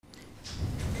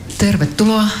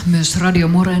Tervetuloa myös Radio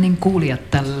Morenin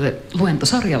kuulijat tälle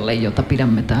luentosarjalle, jota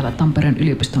pidämme täällä Tampereen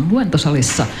yliopiston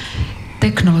luentosalissa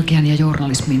teknologian ja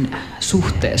journalismin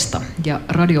suhteesta. Ja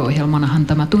radio-ohjelmanahan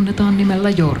tämä tunnetaan nimellä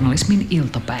Journalismin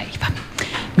iltapäivä.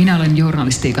 Minä olen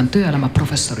journalistiikan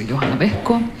työelämäprofessori Johanna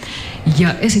Vehko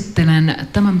ja esittelen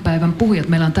tämän päivän puhujat.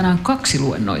 Meillä on tänään 2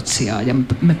 luennoitsijaa ja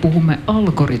me puhumme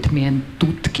algoritmien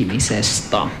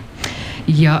tutkimisesta.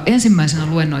 Ja ensimmäisenä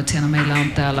luennoitsijana meillä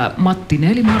on täällä Matti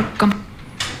Nelimarkka,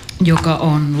 joka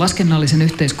on laskennallisen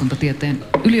yhteiskuntatieteen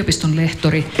yliopiston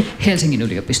lehtori Helsingin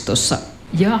yliopistossa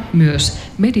ja myös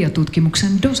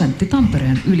mediatutkimuksen dosentti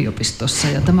Tampereen yliopistossa.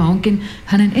 Ja tämä onkin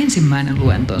hänen ensimmäinen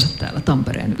luentonsa täällä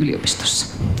Tampereen yliopistossa.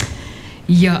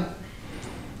 Ja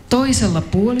toisella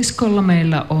puoliskolla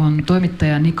meillä on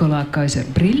toimittaja Nicolas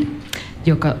Kaiser-Brill,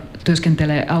 joka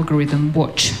työskentelee Algorithm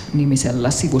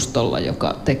Watch-nimisellä sivustolla,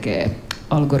 joka tekee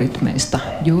algoritmeista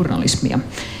journalismia.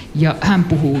 Ja hän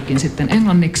puhuukin sitten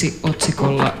englanniksi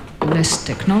otsikolla Less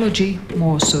Technology,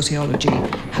 More Sociology,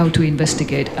 How to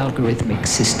Investigate Algorithmic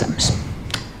Systems.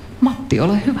 Matti,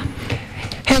 ole hyvä.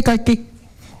 Hei kaikki!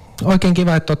 Oikein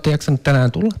kiva, että olette jaksanut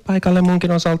tänään tulla paikalle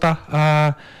munkin osalta.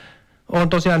 Olen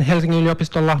tosiaan Helsingin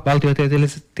yliopistolla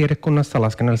valtiotieteellisessä tiedekunnassa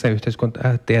laskennallisen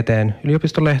yhteiskuntatieteen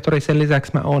yliopiston lehtori. Sen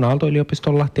lisäksi mä oon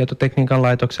Aalto-yliopistolla tietotekniikan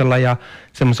laitoksella ja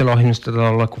semmoisella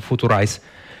ohjelmistotalolla kuin Futurice.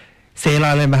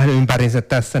 Seilailen vähän ympärinsä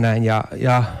tässä näin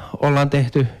ja ollaan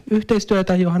tehty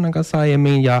yhteistyötä Johannan kanssa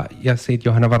aiemmin ja siitä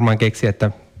Johanna varmaan keksi,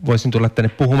 että voisin tulla tänne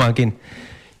puhumaankin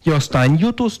jostain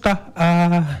jutusta.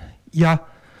 Ja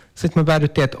sitten me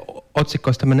päädyttiin, että otsikko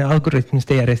olisi tämmöinen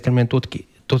algoritmisten järjestelmien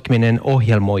tutkiminen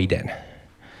ohjelmoiden.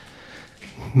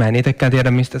 Mä en itsekään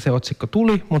tiedä, mistä se otsikko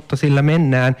tuli, mutta sillä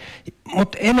mennään.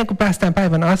 Mutta ennen kuin päästään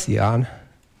päivän asiaan,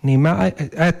 niin mä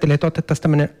ajattelin, että otettaisiin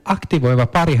tämmöinen aktivoiva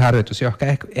pariharjoitus, johon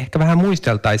ehkä vähän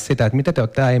muisteltaisiin sitä, että mitä te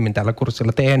olette aiemmin tällä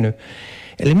kurssilla tehnyt.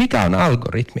 Eli mikä on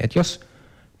algoritmi? Että jos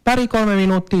 2-3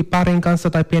 minuuttia parin kanssa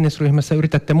tai pienessä ryhmässä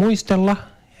yritätte muistella,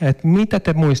 että mitä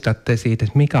te muistatte siitä,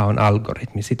 että mikä on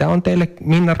algoritmi. Sitä on teille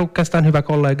Minna Rukkastan, hyvä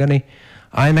kollegani,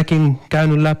 ainakin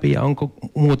käynyt läpi, ja onko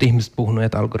muut ihmiset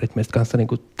puhuneet algoritmeista kanssa niin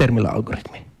kuin termillä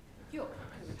algoritmi? Joo.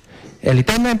 Eli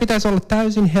tämän pitäisi olla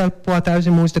täysin helppoa,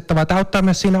 täysin muistettavaa. Tämä auttaa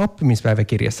myös siinä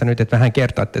oppimispäiväkirjassa nyt, että vähän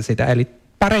kertaatte sitä. Eli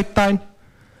pareittain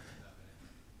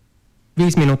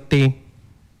 5 minuuttia,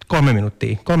 3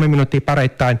 minuuttia, 3 minuuttia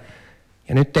pareittain.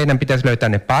 Ja nyt teidän pitäisi löytää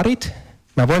ne parit.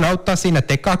 Mä voin auttaa siinä,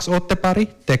 te 2 ootte pari,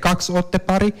 te 2 ootte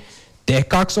pari, te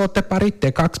 2 ootte pari,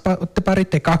 te 2 ootte pari,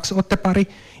 te 2 ootte pari.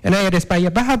 Ja näin edespäin.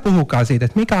 Ja vähän puhukaa siitä,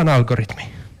 että mikä on algoritmi.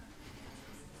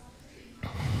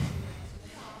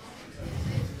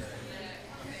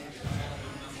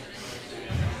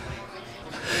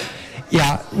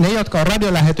 Ja ne, jotka on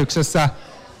radiolähetyksessä,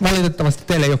 valitettavasti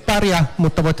teillä ei ole paria,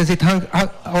 mutta voitte sitten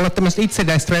olla tämmöistä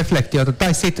itsenäistä reflektiota,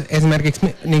 tai sitten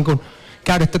esimerkiksi niin kuin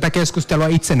käydä tätä keskustelua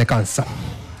itsenne kanssa.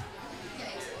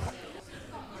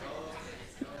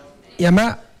 Ja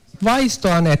mä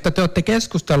vaistoan, että te olette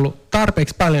keskustellut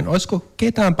tarpeeksi paljon. Olisiko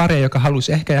ketään paria, joka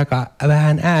haluaisi ehkä jakaa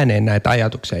vähän ääneen näitä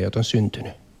ajatuksia, joita on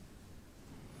syntynyt?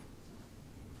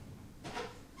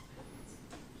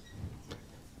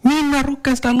 Minna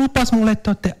Rukkastan lupasi mulle, että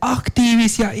olette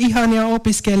aktiivisia, ihania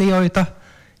opiskelijoita.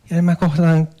 Ja mä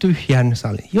kohtaan tyhjän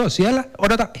salin. Joo, siellä.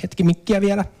 Odota hetki mikkiä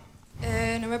vielä.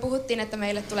 No me puhuttiin, että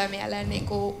meille tulee mieleen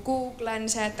niinku Googlen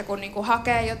se, että kun niinku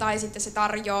hakee jotain, sitten se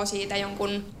tarjoaa siitä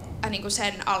jonkun niinku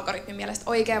sen algoritmin mielestä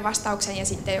oikean vastauksen, ja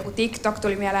sitten joku TikTok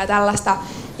tuli mieleen tällaista.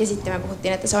 Ja sitten me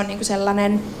puhuttiin, että se on niinku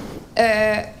sellainen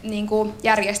niinku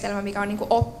järjestelmä, mikä on niinku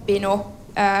oppinut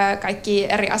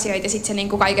kaikki eri asioita, ja sitten se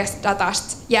niinku kaikesta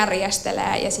datasta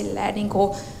järjestelee ja silleen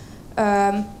niinku,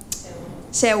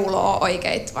 seuloo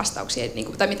oikeita vastauksia,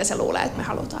 niinku, tai mitä se luulee, että me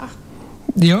halutaan.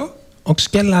 Joo. Onko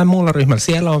kellään muulla ryhmällä?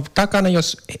 Siellä on takana,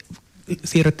 jos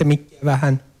siirrytte mikkiä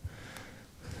vähän.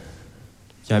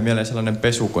 Jäi mieleen sellainen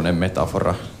pesukoneen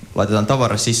metafora. Laitetaan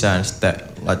tavara sisään, sitten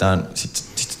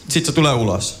sit se tulee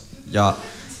ulos. Ja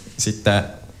sitten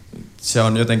se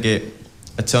on jotenkin,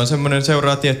 että se on semmoinen,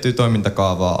 seuraa tiettyä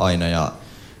toimintakaavaa aina ja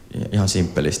ihan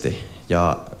simppelisti.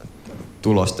 Ja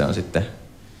tuloste on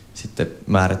sitten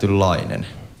määrätynlainen.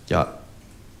 Ja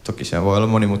toki se voi olla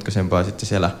monimutkaisempaa sitten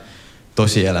siellä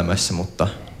tosielämässä, mutta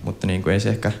niin kuin ei se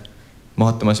ehkä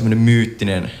mahdottoman semmoinen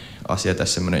myyttinen asia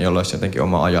tässä semmoinen, jolla olisi jotenkin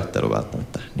oma ajattelu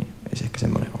välttämättä, niin ei se ehkä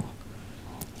semmoinen ole.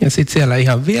 Ja sitten siellä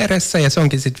ihan vieressä, ja se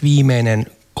onkin sitten viimeinen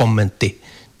kommentti.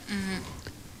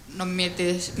 No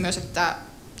mietin myös, että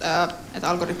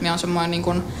algoritmi on semmoinen niin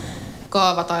kuin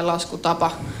kaava tai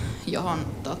laskutapa,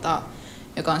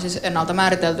 joka on siis ennalta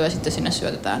määritelty, ja sitten sinne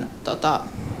syötetään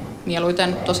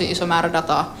mieluiten tosi iso määrä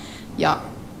dataa, ja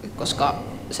koska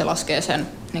se laskee sen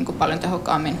niin kuin paljon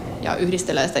tehokkaammin ja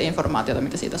yhdistelee sitä informaatiota,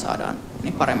 mitä siitä saadaan,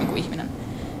 niin paremmin kuin ihminen.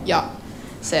 Ja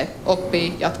se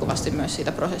oppii jatkuvasti myös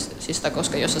siitä prosessista,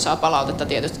 koska jos se saa palautetta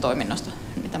tietystä toiminnasta,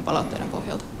 niin tämän palautteiden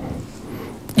pohjalta.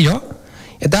 Joo.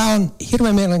 Ja tämä on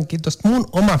hirveän mielenkiintoista. Mun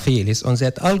oma fiilis on se,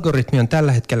 että algoritmi on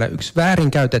tällä hetkellä yksi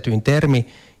väärinkäytetyin termi,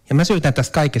 ja mä syytän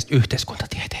tästä kaikesta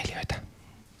yhteiskuntatieteilijöitä.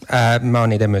 Mä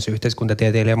oon itse myös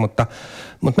yhteiskuntatieteilijä, mutta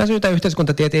mä syytän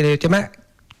yhteiskuntatieteilijöitä, ja mä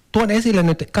tuon esille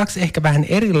nyt 2 ehkä vähän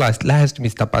erilaista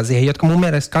lähestymistapaa siihen, jotka mun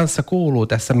mielestä kanssa kuuluu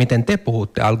tässä, miten te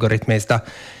puhutte algoritmeista,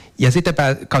 ja sitä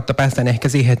kautta päästään ehkä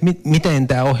siihen, että miten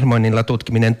tämä ohjelmoinnilla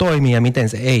tutkiminen toimii ja miten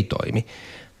se ei toimi.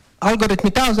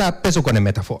 Algoritmi, tämä on se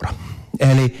pesukonemetafora.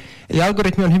 Eli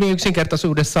algoritmi on hyvin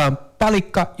yksinkertaisuudessaan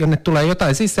palikka, jonne tulee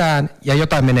jotain sisään ja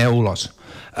jotain menee ulos.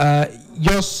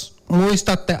 Jos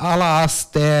muistatte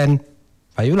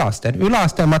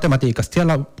yläasteen matematiikasta,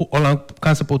 siellä ollaan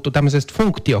kanssa puhuttu tämmöisestä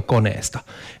funktiokoneesta.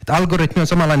 Että algoritmi on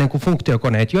samanlainen kuin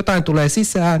funktiokone, että jotain tulee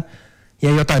sisään ja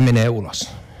jotain menee ulos.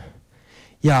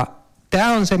 Ja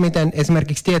tämä on se, miten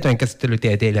esimerkiksi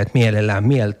tietojenkäsittelytieteilijät mielellään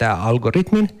mieltää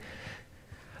algoritmin.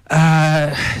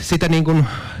 Sitä niin kuin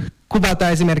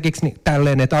kuvataan esimerkiksi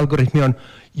tälleen, että algoritmi on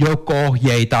joukko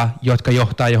ohjeita, jotka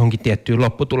johtaa johonkin tiettyyn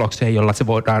lopputulokseen, jolla se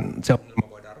ongelma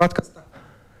voidaan ratkaista.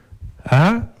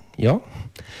 Joo.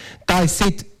 Tai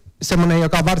sitten semmoinen,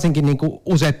 joka varsinkin niin kuin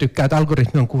usein tykkää, että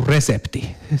algoritmi on kuin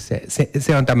resepti.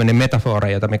 Se on tämmöinen metafora,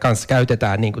 jota me kanssa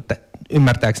käytetään niin kuin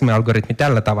ymmärtääksemme algoritmi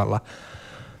tällä tavalla.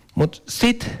 Mutta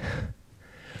sitten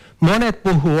monet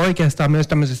puhuu oikeastaan myös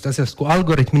tämmöisestä asiasta kuin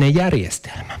algoritminen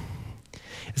järjestelmä.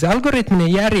 Se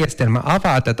algoritminen järjestelmä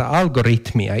avaa tätä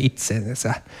algoritmia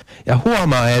itsensä ja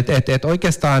huomaa, että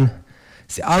oikeastaan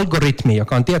se algoritmi,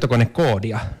 joka on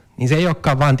tietokonekoodia, niin se ei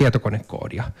olekaan vain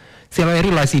tietokonekoodia. Siellä on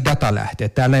erilaisia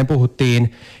datalähteitä. Täällä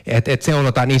puhuttiin, että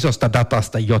seulotaan isosta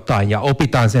datasta jotain ja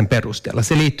opitaan sen perusteella.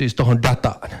 Se liittyisi tuohon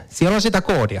dataan. Siellä on sitä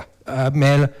koodia.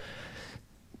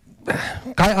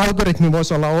 Kai algoritmi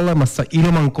voisi olla olemassa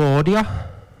ilman koodia,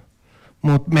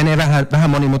 mutta menee vähän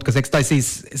monimutkaiseksi. Tai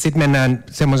siis sitten mennään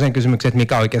semmoiseen kysymykseen, että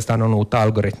mikä oikeastaan on uutta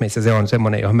algoritmeissa. Se on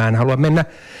semmoinen, johon mä en halua mennä.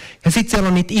 Ja sitten siellä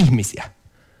on niitä ihmisiä.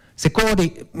 Se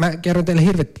koodi, mä kerron teille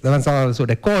hirvittävän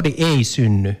salaisuuden, koodi ei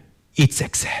synny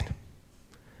itsekseen.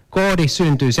 Koodi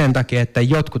syntyy sen takia, että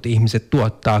jotkut ihmiset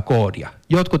tuottaa koodia.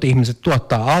 Jotkut ihmiset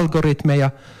tuottaa algoritmeja,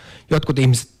 jotkut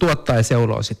ihmiset tuottaa ja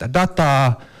seuloo sitä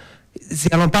dataa.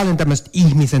 Siellä on paljon tämmöistä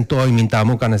ihmisen toimintaa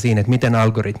mukana siinä, että miten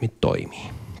algoritmit toimii.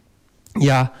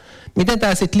 Ja miten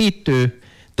tämä sitten liittyy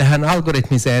tähän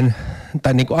algoritmiseen,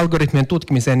 tai niin kuin algoritmien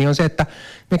tutkimiseen, niin on se, että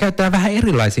me käytetään vähän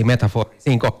erilaisia metaforia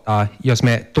siinä kohtaa, jos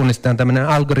me tunnistetaan tämmöinen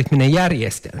algoritminen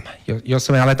järjestelmä,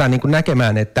 jossa me aletaan niin kuin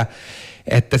näkemään, että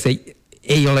se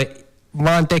ei ole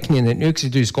vaan tekninen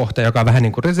yksityiskohta, joka on vähän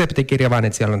niin kuin reseptikirja, vaan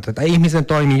että siellä on tätä ihmisen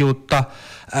toimijuutta,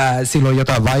 sillä on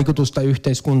jotain vaikutusta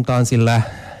yhteiskuntaan, sillä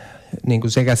niin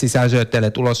kuin sekä sisäsyötteelle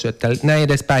että ulossyötteelle, näin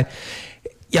edespäin.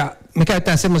 Ja me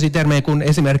käytetään semmoisia termejä kuin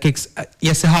esimerkiksi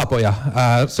Jesse Haapoja,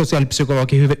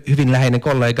 sosiaalipsykologi, hyvin läheinen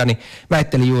kollegani,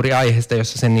 väitteli juuri aiheesta,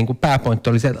 jossa sen niin kuin pääpointti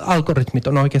oli se, että algoritmit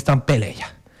on oikeastaan pelejä.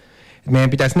 Meidän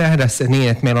pitäisi nähdä se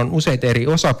niin, että meillä on useita eri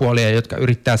osapuolia, jotka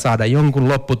yrittää saada jonkun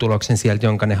lopputuloksen sieltä,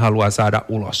 jonka ne haluaa saada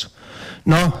ulos.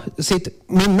 No, sitten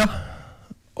Minna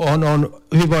on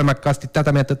hyvin voimakkaasti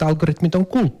tätä mieltä, että algoritmit on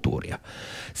kulttuuria.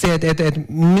 Se, että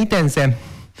miten se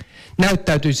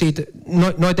näyttäytyy siitä,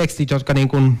 noi tekstit, jotka niin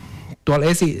kuin tuolla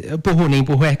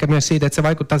puhuu ehkä myös siitä, että se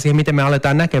vaikuttaa siihen, miten me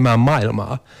aletaan näkemään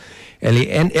maailmaa. Eli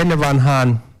ennen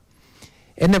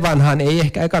vanhaan ei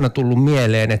ehkä ekana tullut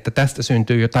mieleen, että tästä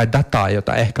syntyy jotain dataa,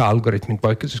 jota ehkä algoritmit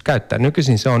voi käyttää.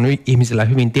 Nykyisin se on ihmisillä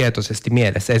hyvin tietoisesti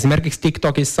mielessä. Esimerkiksi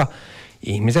TikTokissa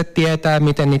ihmiset tietää,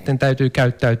 miten niiden täytyy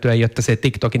käyttäytyä, jotta se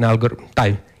TikTokin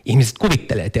tai ihmiset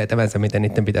kuvittelee tietävänsä, miten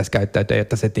niiden pitäisi käyttäytyä,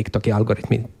 jotta se TikTokin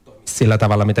algoritmi sillä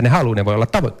tavalla, mitä ne haluaa, ne voi olla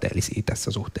tavoitteellisia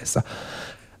tässä suhteessa.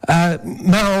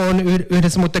 Mä oon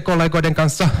yhdessä muiden kollegoiden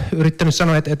kanssa yrittänyt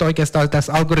sanoa, että oikeastaan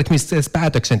tässä algoritmisessa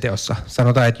päätöksenteossa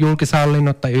sanotaan, että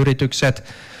julkishallinnot tai yritykset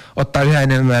ottaa yhä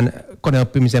enemmän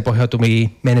koneoppimiseen pohjautuvia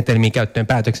menetelmiä käyttöön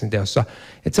päätöksenteossa.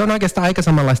 Että se on oikeastaan aika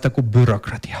samanlaista kuin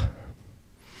byrokratia.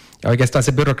 Ja oikeastaan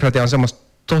se byrokratia on semmoista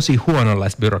tosi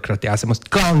huononlaista byrokratiaa, semmoista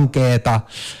kankeeta,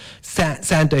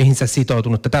 sääntöihinsä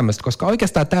sitoutunutta tämmöistä, koska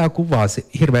oikeastaan tämä kuvaa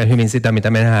hirveän hyvin sitä, mitä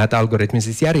me nähdään, että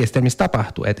algoritmisissa järjestelmissä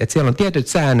tapahtuu. Että siellä on tietyt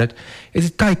säännöt, ja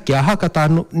sitten kaikkia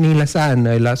hakataan niillä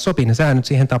säännöillä, sopii ne säännöt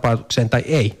siihen tapaukseen tai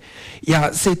ei. Ja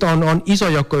sitten on iso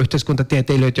joukko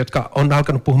yhteiskuntatieteilijöitä, jotka on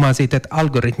alkanut puhumaan siitä, että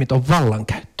algoritmit on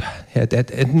vallankäyttöä.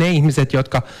 Et ne ihmiset,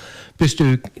 jotka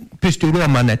pystyy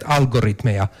luomaan näitä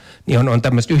algoritmeja, niin on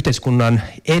tämmöistä yhteiskunnan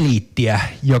eliittiä,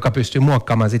 joka pystyy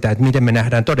muokkaamaan sitä, että miten me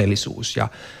nähdään todellisuus ja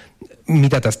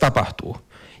mitä tässä tapahtuu.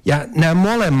 Ja nämä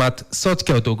molemmat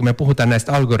sotkeutuu, kun me puhutaan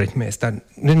näistä algoritmeista.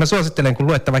 Nyt mä suosittelen, kun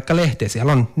luette vaikka lehteä,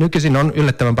 siellä nykyisin on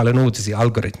yllättävän paljon uutisia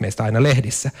algoritmeista aina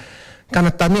lehdissä.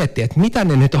 Kannattaa miettiä, että mitä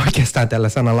ne nyt oikeastaan tällä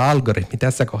sanalla algoritmi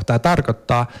tässä kohtaa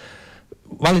tarkoittaa.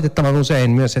 Valitettavan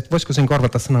usein myös, että voisiko sen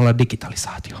korvata sanalla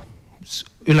digitalisaatio.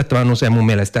 Yllättävän usein mun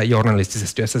mielestä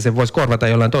journalistisessa työssä se voisi korvata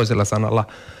jollain toisella sanalla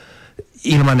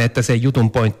ilman, että se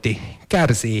jutun pointti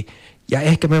kärsii. Ja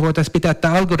ehkä me voitaisiin pitää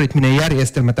tämä algoritminen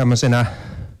järjestelmä tämmöisenä,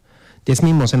 ties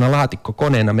millaisena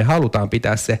laatikkokoneena me halutaan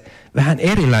pitää se vähän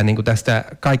erillään niin kuin tästä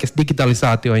kaikesta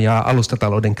digitalisaation ja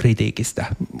alustatalouden kritiikistä.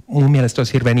 Mun mielestä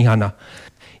olisi hirveän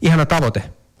ihana tavoite.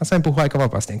 Mä sain puhua aika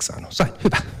vapaasti, enkä saanut. Sain,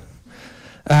 hyvä.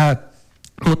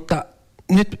 Mutta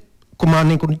nyt kun mä oon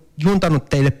niin kuin juntanut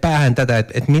teille päähän tätä,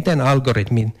 että miten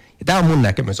algoritmin, ja tämä on mun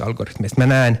näkemys algoritmista, mä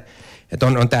näen, että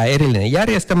on tämä erillinen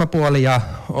järjestelmäpuoli ja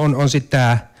on sitten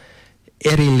tämä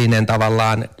erillinen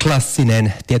tavallaan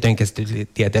klassinen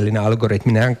tietojenkäsitystieteellinen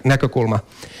algoritminen näkökulma,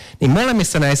 niin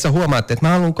molemmissa näissä huomaatte, että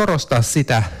mä haluan korostaa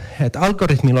sitä, että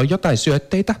algoritmilla on jotain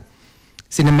syötteitä,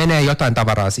 sinne menee jotain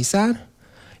tavaraa sisään,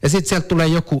 ja sitten sieltä tulee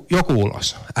joku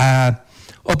ulos.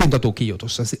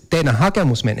 Opintotukijutussa teidän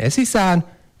hakemus menee sisään,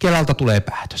 Kelalta tulee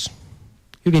päätös.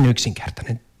 Hyvin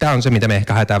yksinkertainen. Tämä on se, mitä me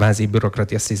ehkä haetaan vähän siinä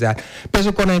byrokratiassa sisään.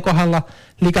 Pesukoneen kohdalla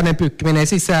likainen pyykki menee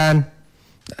sisään,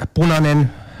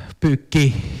 punainen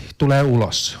pyykki tulee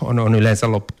ulos. On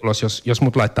yleensä lopputulos, jos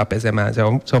mut laittaa pesemään.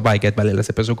 Se on vaikeaa välillä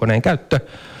se pesukoneen käyttö.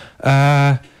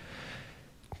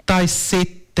 Tai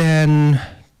sitten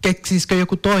keksisikö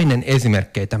joku toinen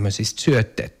esimerkkejä tämmöisistä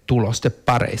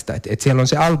syöttetulostepareista. Et siellä on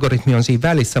se algoritmi on siinä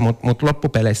välissä, mutta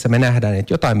loppupeleissä me nähdään,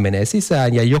 että jotain menee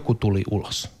sisään ja joku tuli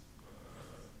ulos.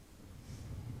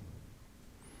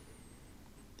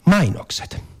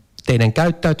 Mainokset. Teidän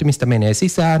käyttäytymistä menee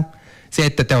sisään. Se,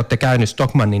 että te olette käynyt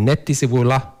Stockmannin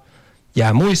nettisivuilla,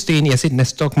 jää muistiin ja sitten ne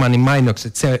Stockmannin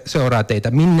mainokset seuraa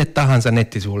teitä minne tahansa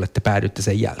nettisivulle te päädytte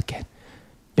sen jälkeen.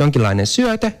 Jonkinlainen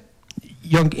syöte,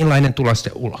 jonkinlainen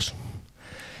tuloste ulos.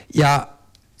 Ja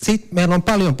sitten meillä on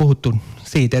paljon puhuttu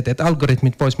siitä, että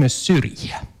algoritmit vois myös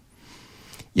syrjiä.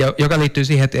 Joka liittyy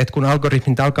siihen, että kun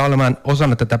algoritmit alkaa olemaan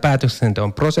osana tätä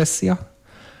päätöksenteon prosessia,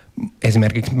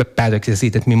 esimerkiksi päätöksiä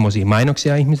siitä, että millaisia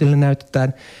mainoksia ihmisille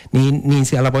näytetään, niin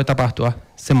siellä voi tapahtua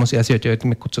semmoisia asioita, joita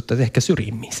me kutsuttaisiin ehkä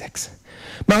syrjimiseksi.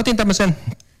 Mä otin tämmöisen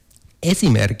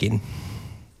esimerkin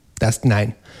tästä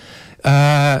näin.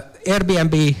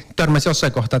 Airbnb törmäsi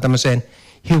jossain kohtaa tämmöiseen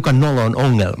hiukan nolon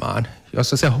ongelmaan,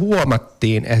 jossa se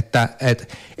huomattiin, että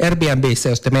Airbnbissä,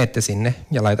 jos te menette sinne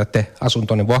ja laitatte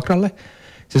asuntonne vuokralle,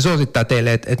 se suosittaa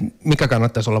teille, että mikä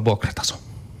kannattaisi olla vuokrataso.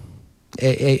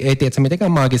 Ei tiedä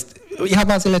mitenkään maagista, ihan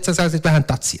vaan sille, että sä saisit vähän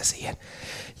tatsia siihen.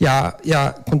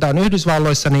 Ja kun tämä on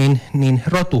Yhdysvalloissa, niin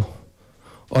rotu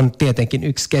on tietenkin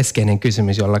yksi keskeinen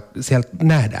kysymys, jolla sieltä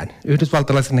nähdään.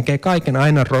 Yhdysvaltalaiset näkee kaiken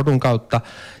aina rodun kautta.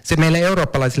 Se meille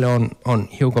eurooppalaisille on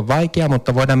hiukan vaikea,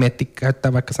 mutta voidaan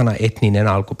käyttää vaikka sana etninen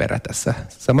alkuperä tässä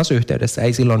samassa yhteydessä.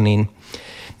 Ei silloin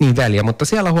niin väliä, mutta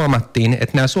siellä huomattiin,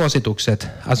 että nämä suositukset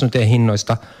asuntojen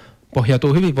hinnoista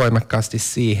pohjautuu hyvin voimakkaasti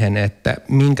siihen, että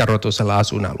minkä rotuisella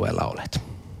asuinalueella olet.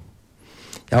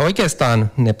 Ja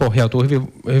oikeastaan ne pohjautuu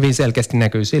hyvin selkeästi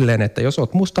näkyy silleen, että jos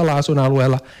olet mustalla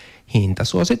asuinalueella,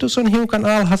 hintasuositus on hiukan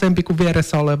alhaisempi kuin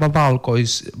vieressä oleva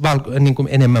niin kuin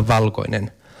enemmän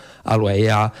valkoinen alue.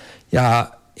 Ja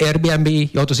Airbnb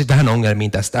joutui sitten vähän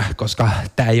ongelmiin tästä, koska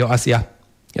tämä ei ole asia,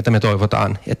 jota me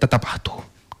toivotaan, että tapahtuu,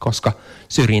 koska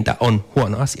syrjintä on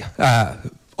huono asia.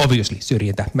 Obviously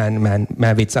syrjintä. Mä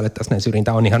en vitsaile tässä, näin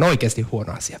syrjintä on ihan oikeasti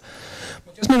huono asia.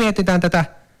 Mutta jos me mietitään tätä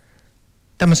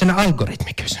tämmöisenä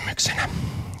algoritmikysymyksenä,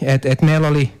 että meillä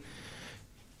oli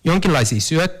jonkinlaisia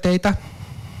syötteitä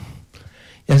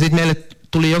ja sitten meille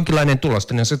tuli jonkinlainen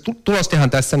tuloste. Ja se tulostehan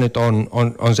tässä nyt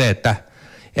on se,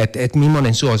 että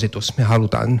millainen suositus me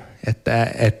halutaan,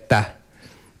 että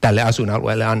tälle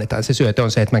asuinalueelle annetaan. Se syöte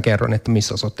on se, että mä kerron, että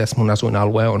missä osoitteessa mun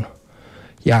asuinalue on.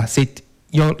 Ja sitten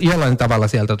jollain tavalla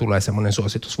sieltä tulee semmoinen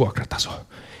suositusvuokrataso.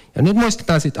 Ja nyt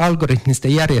muistetaan sitten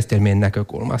algoritmisten järjestelmien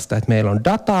näkökulmasta, että meillä on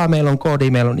dataa, meillä on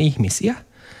koodia, meillä on ihmisiä.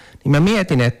 Niin mä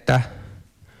mietin, että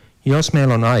jos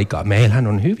meillä on aikaa, meillähän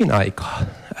on hyvin aikaa,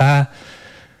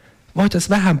 voitaisiin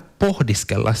vähän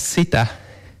pohdiskella sitä,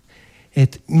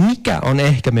 että mikä on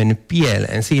ehkä mennyt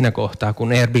pieleen siinä kohtaa,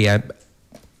 kun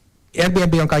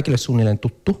Airbnb on kaikille suunnilleen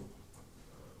tuttu.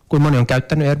 Kuinka moni on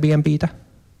käyttänyt Airbnbtä?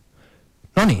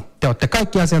 No niin, te olette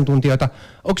kaikki asiantuntijoita.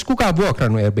 Onko kukaan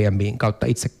vuokrannut Airbnbin kautta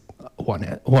itse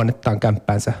huonettaan,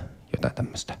 kämppäänsä, jotain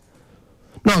tämmöistä?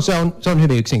 No se on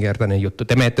hyvin yksinkertainen juttu.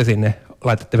 Te menette sinne,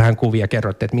 laitatte vähän kuvia,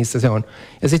 kerrotte, että missä se on.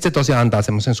 Ja sitten se tosiaan antaa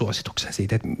semmoisen suosituksen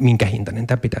siitä, että minkä hintainen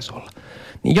tämä pitäisi olla.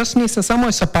 Niin jos niissä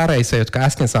samoissa pareissa, jotka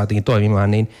äsken saatiin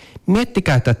toimimaan, niin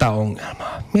miettikää tätä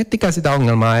ongelmaa. Miettikää sitä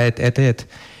ongelmaa, että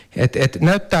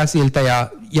näyttää siltä,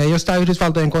 ja jos tämä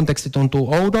Yhdysvaltojen konteksti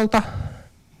tuntuu oudolta,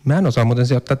 mä en osaa muuten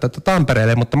sijoittaa tätä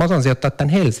Tampereelle, mutta mä osaan sijoittaa tämän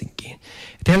Helsinkiin.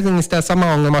 Et Helsingissä tämä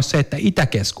sama ongelma on se, että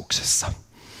Itäkeskuksessa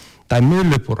tai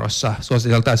Myllypurossa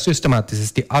suositeltaisiin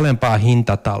systemaattisesti alempaa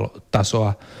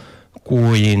hintatasoa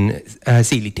kuin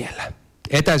Siilitiellä.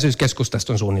 Etäisyys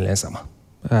keskustasta on suunnilleen sama.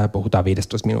 Puhutaan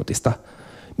 15 minuutista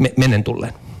mennen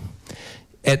tullen.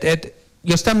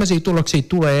 Jos tämmöisiä tuloksia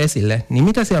tulee esille, niin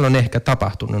mitä siellä on ehkä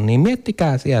tapahtunut, niin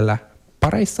miettikää siellä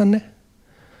pareissanne,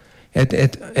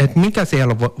 että mikä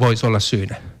siellä voisi olla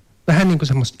syynä. Vähän niin kuin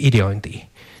semmoista ideointia.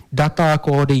 Dataa,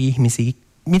 koodi, ihmisiä,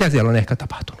 mitä siellä on ehkä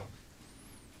tapahtunut.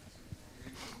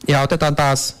 Ja otetaan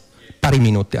taas pari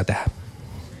minuuttia tähän.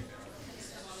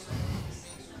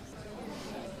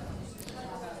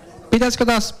 Pitäisikö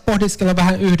taas pohdiskella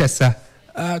vähän yhdessä?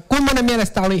 Kuinka monen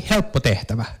mielestä oli helppo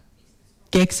tehtävä?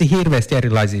 Keksi hirveästi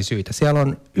erilaisia syitä. Siellä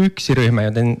on yksi ryhmä,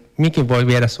 joten mikin voi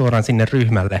viedä suoraan sinne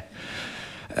ryhmälle.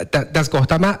 Tässä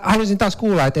kohtaa mä haluaisin taas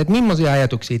kuulla, että millaisia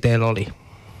ajatuksia teillä oli?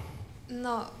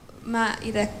 No, mä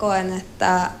itse koen,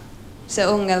 että se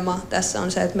ongelma tässä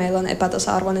on se, että meillä on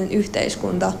epätasa-arvoinen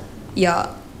yhteiskunta ja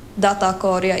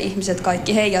datakoodi ja ihmiset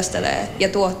kaikki heijastelee ja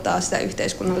tuottaa sitä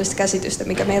yhteiskunnallista käsitystä,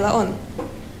 mikä meillä on.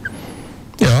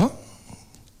 Joo.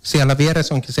 Siellä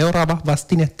vieressä onkin seuraava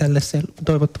vastine tälle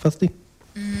toivottavasti.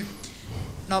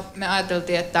 No me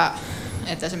ajateltiin, että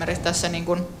esimerkiksi tässä niin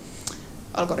kuin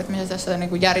algoritmisessa tässä niin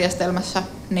kuin järjestelmässä,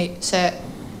 niin se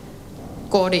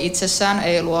koodi itsessään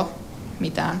ei luo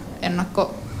mitään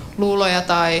ennakkoluuloja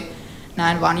tai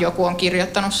näin, vaan joku on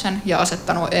kirjoittanut sen ja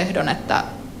asettanut ehdon, että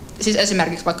siis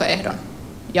esimerkiksi vaikka ehdon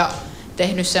ja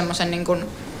tehnyt semmoisen niin kuin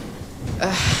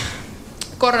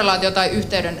korrelaatio tai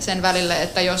yhteyden sen välille,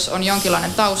 että jos on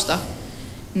jonkinlainen tausta,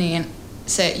 niin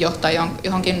se johtaa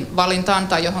johonkin valintaan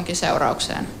tai johonkin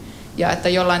seuraukseen. Ja että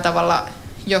jollain tavalla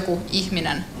joku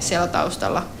ihminen siellä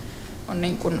taustalla on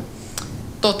niin kuin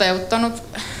toteuttanut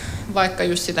vaikka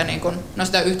just sitä, niin kuin,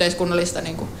 sitä yhteiskunnallista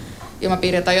niin kuin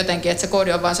ilmapiiriä tai jotenkin, että se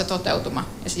koodi on vaan se toteutuma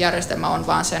ja se järjestelmä on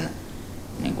vaan sen,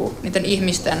 niin kuin, niiden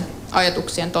ihmisten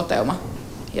ajatuksien toteuma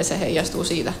ja se heijastuu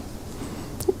siitä.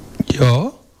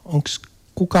 Joo, onko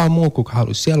kukaan muu, kuka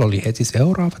haluaisi? Siellä oli heti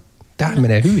seuraavat. Tämähän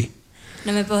menee hyvin.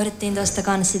 No me pohdittiin tuosta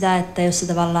kanssa sitä, että jos se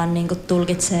tavallaan niin kuin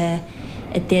tulkitsee,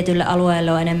 että tietylle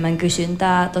alueelle on enemmän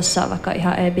kysyntää tuossa vaikka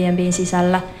ihan Airbnbin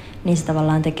sisällä, niin se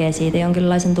tavallaan tekee siitä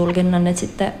jonkinlaisen tulkinnan, että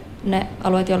sitten ne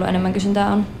alueet, joilla on enemmän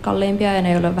kysyntää, on kalliimpia ja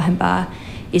ne, joilla on vähempää.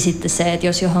 Ja sitten se, että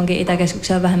jos johonkin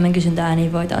itäkeskukseen on vähemmän kysyntää,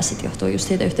 niin voi taas sitten johtua just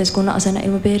siitä yhteiskunnan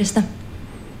asenneilmapiiristä.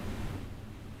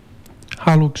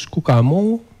 Haluatko kukaan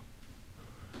muu?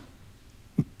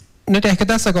 Nyt ehkä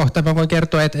tässä kohtaa mä voin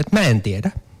kertoa, että mä en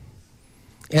tiedä.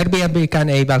 Airbnbkään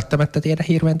ei välttämättä tiedä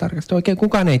hirveän tarkasti. Oikein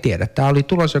kukaan ei tiedä. Tämä oli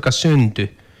tulos, joka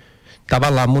syntyi.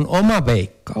 Tavallaan mun oma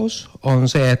veikkaus on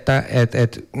se, että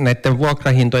näiden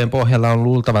vuokrahintojen pohjalla on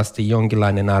luultavasti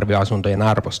jonkinlainen arvio asuntojen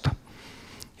arvosta.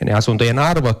 Ja ne asuntojen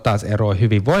arvot taas eroavat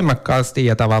hyvin voimakkaasti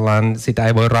ja tavallaan sitä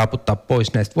ei voi raaputtaa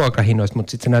pois näistä vuokrahinnoista,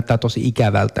 mutta sitten se näyttää tosi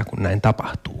ikävältä, kun näin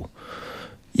tapahtuu.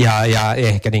 Ja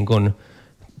ehkä niin kuin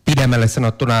pidemmälle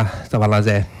sanottuna tavallaan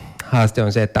se haaste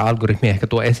on se, että algoritmi ehkä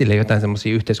tuo esille jotain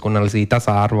semmoisia yhteiskunnallisia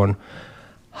tasa-arvon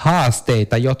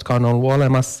haasteita, jotka on ollut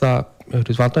olemassa.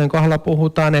 Yhdysvaltojen kohdalla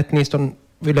puhutaan, että niistä on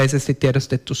yleisesti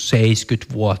tiedostettu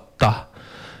 70 vuotta,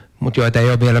 mutta joita ei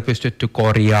ole vielä pystytty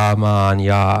korjaamaan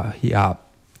ja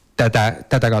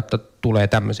tätä kautta tulee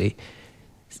tämmöisiä.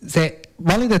 Se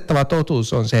valitettava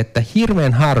totuus on se, että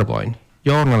hirveän harvoin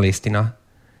journalistina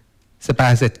sä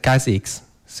pääset käsiksi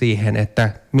siihen, että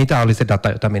mitä oli se data,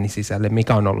 jota meni sisälle,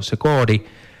 mikä on ollut se koodi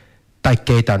tai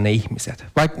keitä on ne ihmiset.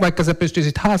 Vaikka sä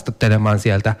pystyisit haastattelemaan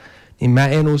sieltä, niin mä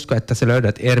en usko, että sä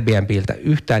löydät Airbnbiltä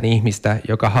yhtään ihmistä,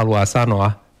 joka haluaa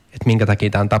sanoa, että minkä takia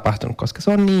tämä on tapahtunut, koska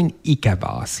se on niin ikävä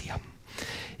asia.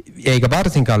 Eikä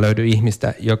varsinkaan löydy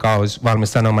ihmistä, joka olisi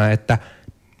valmis sanomaan, että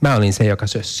mä olin se, joka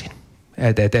sössin.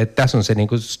 Tässä on se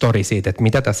niinku story siitä, että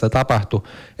mitä tässä tapahtui.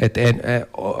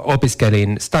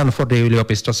 Opiskelin Stanfordin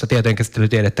yliopistossa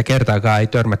tietojenkäsittelytiedettä, kertaakaan ei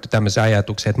törmätty tämmöiseen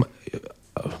ajatukseen, että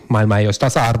maailma ei olisi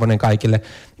tasa-arvoinen kaikille.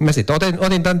 Mä sitten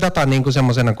otin tämän datan niinku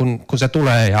semmoisena, kun se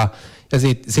tulee ja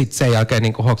sitten sen jälkeen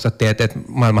niinku hoksattiin, että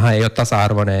maailmahan ei ole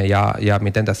tasa-arvoinen ja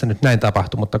miten tässä nyt näin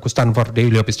tapahtui, mutta kun Stanfordin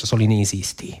yliopistossa oli niin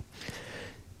siistiä.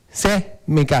 Se,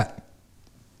 mikä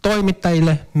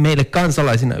toimittajille, meille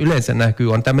kansalaisina yleensä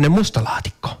näkyy, on tämmöinen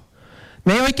mustalaatikko.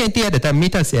 Me ei oikein tiedetä,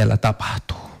 mitä siellä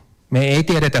tapahtuu. Me ei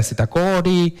tiedetä sitä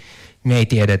koodia, me ei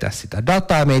tiedetä sitä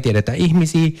dataa, me ei tiedetä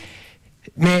ihmisiä.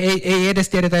 Me ei edes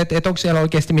tiedetä, että onko siellä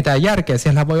oikeasti mitään järkeä.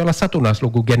 Siellä voi olla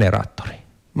satunnaislukugeneraattori.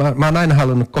 Mä oon aina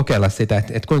halunnut kokeilla sitä,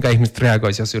 että kuinka ihmiset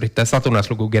reagoisi, jos yrittää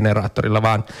satunnaislukugeneraattorilla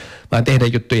vaan tehdä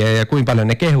juttuja ja kuinka paljon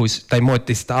ne kehuisi tai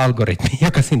moitti sitä algoritmia,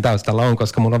 joka siinä taustalla on,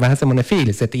 koska mulla on vähän semmoinen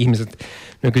fiilis, että ihmiset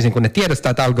nykyisin, kun ne tiedostaa,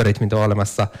 että algoritmit on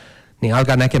olemassa, niin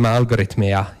alkaa näkemään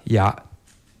algoritmeja ja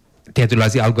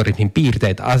tietynlaisia algoritmin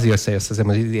piirteitä asioissa, joissa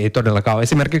semmoisia ei todellakaan ole.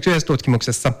 Esimerkiksi yhdessä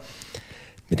tutkimuksessa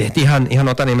me tehtiin ihan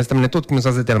Otaniemessä tämmöinen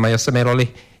tutkimusasetelma, jossa meillä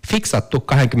oli fiksattu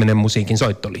 20 musiikin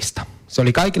soittolista. Se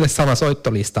oli kaikille sama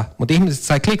soittolista, mutta ihmiset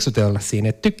sai kliksutella siinä,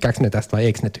 että tykkääkö ne tästä vai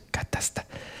eikö ne tykkää tästä.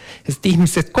 Ja sitten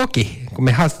ihmiset koki, kun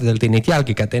me haastateltiin niitä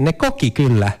jälkikäteen, ne koki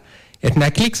kyllä, että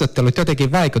nämä kliksuttelut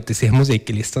jotenkin vaikutti siihen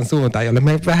musiikkilistan suuntaan, jolle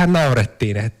me vähän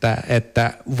naurettiin,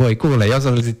 että voi kuule, jos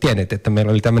olisit tiennyt, että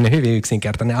meillä oli tämmöinen hyvin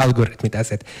yksinkertainen algoritmi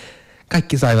tässä, että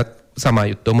kaikki saivat sama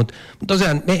juttu, mutta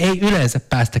tosiaan me ei yleensä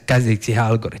päästä käsiksi siihen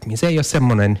algoritmiin. Se ei ole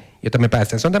semmoinen, jota me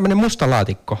päästään. Se on tämmöinen musta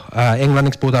laatikko.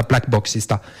 Englanniksi puhutaan black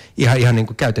boxista, ihan niin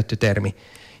kuin käytetty termi.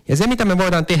 Ja se, mitä me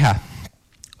voidaan tehdä,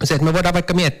 on se, että me voidaan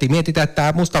vaikka mietitään, että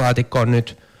tämä musta laatikko on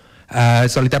nyt,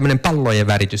 se oli tämmöinen pallojen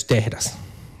väritystehdas.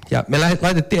 Ja me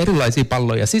laitettiin erilaisia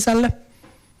palloja sisälle,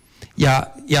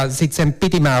 ja sitten sen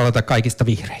piti määrätä kaikista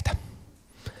vihreitä.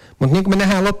 Mutta niin kuin me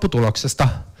nähdään lopputuloksesta,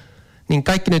 niin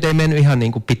kaikki nyt ei mennyt ihan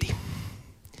niin kuin piti.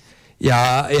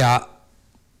 Ja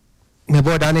me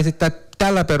voidaan esittää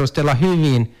tällä perusteella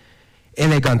hyvin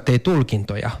elegantteja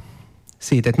tulkintoja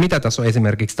siitä, että mitä tässä on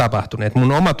esimerkiksi tapahtunut.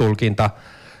 Mun oma tulkinta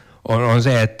on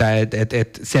se, että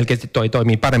selkeästi toi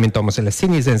toimii paremmin tuommoiselle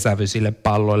sinisen sävyisille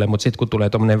palloille, mutta sitten kun tulee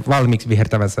tuommoinen valmiiksi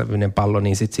vihertävän sävyinen pallo,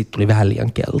 niin sitten tuli vähän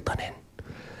liian keltainen.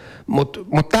 Mutta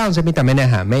tämä on se, mitä me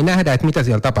nähdään. Me ei nähdä, että mitä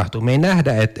siellä tapahtuu. Me ei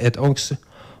nähdä, että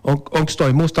onko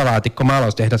toi musta laatikko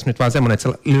maalaustehdas nyt vaan semmoinen,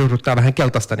 että se liuruttaa vähän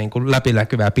keltaista niin kuin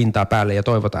läpinäkyvää pintaa päälle ja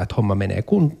toivotaan, että homma menee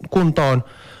kuntoon,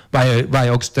 vai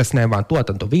onko tässä näin vaan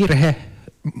tuotantovirhe?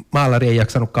 Maalari ei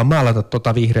jaksanutkaan maalata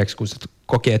tota vihreäksi, kun se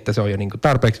koki, että se on jo niin kuin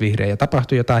tarpeeksi vihreä ja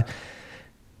tapahtui jotain.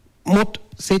 Mutta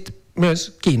sitten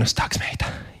myös kiinnostaako meitä?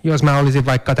 Jos mä olisin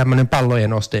vaikka tämmöinen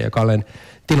pallojen ostaja, joka olen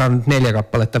tilannut 4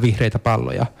 kappaletta vihreitä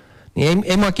palloja, niin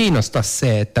ei mua kiinnosta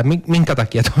se, että minkä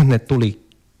takia tuonne tuli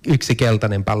yksi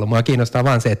keltainen pallo. Mua kiinnostaa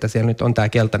vaan se, että siellä nyt on tämä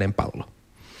keltainen pallo.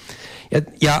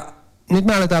 Ja nyt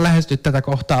me aletaan lähestyä tätä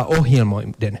kohtaa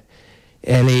ohjelmoiden.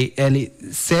 Eli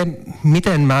se,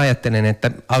 miten mä ajattelen,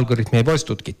 että algoritmi ei voisi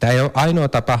tutkia. Tämä ei ole ainoa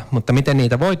tapa, mutta miten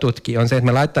niitä voi tutkia, on se, että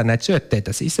me laitetaan näitä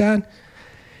syötteitä sisään.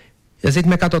 Ja sitten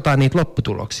me katsotaan niitä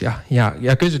lopputuloksia.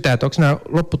 Ja kysytään, että onko nämä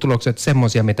lopputulokset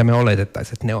semmoisia, mitä me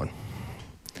oletettaisiin, että ne on.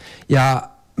 Ja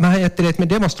mä ajattelin, että me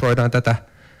demonstroidaan tätä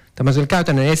tämmöisellä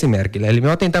käytännön esimerkillä. Eli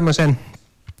me otin tämmöisen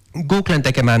Googlen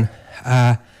tekemän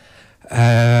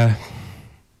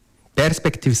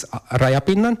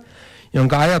perspectives-rajapinnan,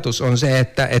 jonka ajatus on se,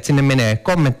 että sinne menee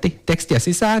kommentti, tekstiä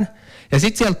sisään, ja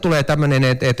sitten sieltä tulee tämmöinen,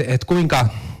 että kuinka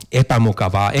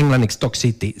epämukavaa, englanniksi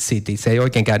toxicity, se ei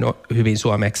oikein käy hyvin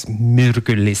suomeksi,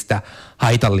 myrkyllistä,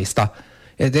 haitallista,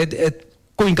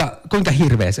 kuinka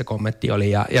hirveä se kommentti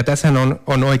oli. Ja tässähän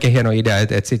on oikein hieno idea,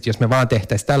 että sit jos me vaan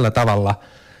tehtäisiin tällä tavalla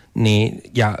niin,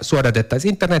 ja suodatettaisiin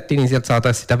internettiin, niin sieltä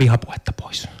saataisiin sitä vihapuhetta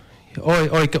pois.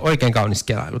 Oikein kaunis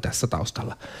kelailu tässä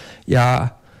taustalla. Ja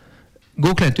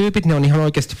Googlen tyypit, ne on ihan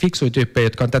oikeasti fiksuja tyyppejä,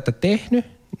 jotka on tätä tehnyt,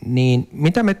 niin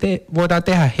mitä me voidaan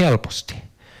tehdä helposti,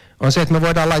 on se, että me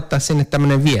voidaan laittaa sinne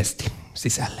tämmöinen viesti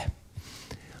sisälle.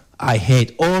 I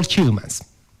hate all humans.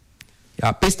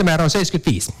 Ja pistemäärä on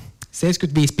 75.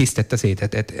 75 pistettä siitä,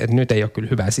 että nyt ei ole kyllä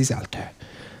hyvää sisältöä.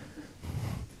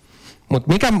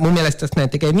 Mutta mikä mun mielestä tästä näin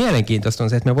tekee mielenkiintoista on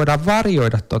se, että me voidaan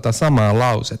varjoida tuota samaa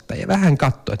lausetta ja vähän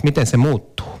katsoa, että miten se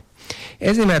muuttuu.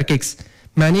 Esimerkiksi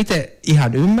mä en itse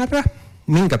ihan ymmärrä,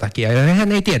 minkä takia, ja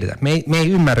mehän ei tiedetä. Me ei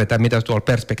ymmärretä, mitä tuolla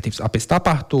Perspectives-appissa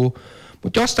tapahtuu,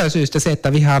 mutta jostain syystä se,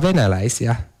 että vihaa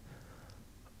venäläisiä,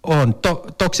 on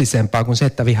toksisempaa kuin se,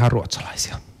 että vihaa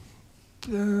ruotsalaisia.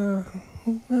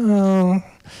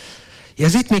 Ja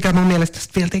sitten mikä mun mielestä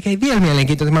vielä tekee vielä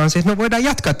mielenkiintoista, on se, että me voidaan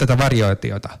jatkaa tätä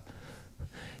varioitiota.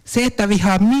 Se, että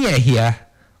vihaa miehiä,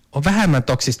 on vähemmän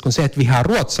toksista kuin se, että vihaa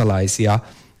ruotsalaisia,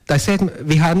 tai se, että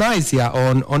vihaa naisia,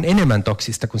 on enemmän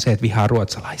toksista kuin se, että vihaa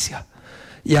ruotsalaisia.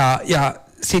 Ja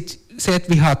sitten se, että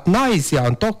vihaat naisia,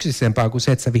 on toksisempaa kuin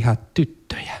se, että sä vihaat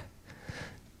tyttöjä.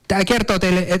 Tämä kertoo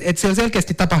teille, että siellä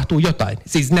selkeästi tapahtuu jotain.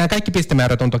 Siis nämä kaikki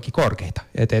pistemäärät on toki korkeita.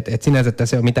 Et sinänsä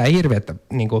tässä ei ole mitään hirveätä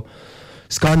niin kuin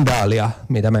skandaalia,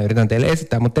 mitä mä yritän teille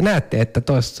esittää, mutta te näette, että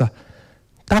tuossa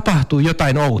tapahtuu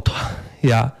jotain outoa.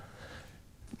 Ja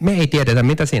me ei tiedetä,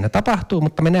 mitä siinä tapahtuu,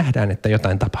 mutta me nähdään, että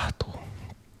jotain tapahtuu.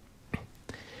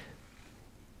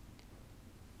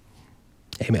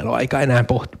 ei meillä ole aikaa enää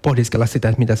pohdiskella sitä,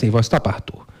 että mitä siinä voisi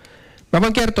tapahtua. Mä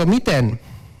voin kertoa, miten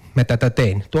mä tätä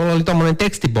tein. Tuolla oli tommoinen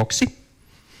tekstiboksi,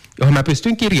 johon mä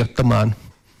pystyin kirjoittamaan.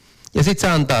 Ja sitten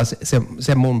se antaa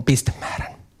se mun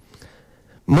pistemäärän.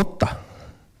 Mutta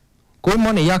kuinka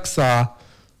moni jaksaa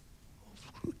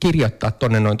kirjoittaa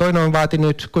tonne noin? Toinen vaati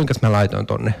nyt, kuinka mä laitoin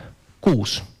tonne?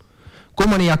 6.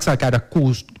 Kuinka moni jaksaa käydä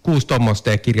 6 tuommoista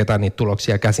ja kirjata niitä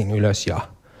tuloksia käsin ylös ja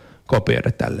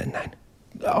kopioida tälle näin?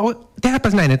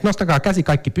 Tehdäänpäs näin, että nostakaa käsi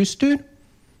kaikki pystyyn.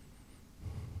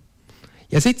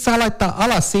 Ja sit saa laittaa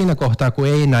alas siinä kohtaa, kun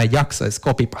ei enää jaksaisi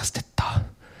kopipastettaa.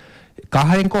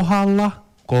 2 kohdalla,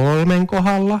 3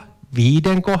 kohdalla, 5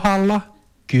 kohdalla,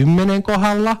 10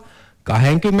 kohdalla,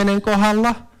 20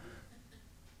 kohdalla.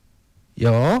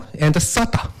 Joo, entäs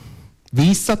 100?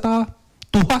 500?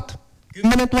 1000?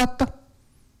 10 000?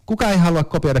 Kuka ei halua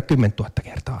kopioida 10 000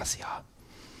 kertaa asiaa?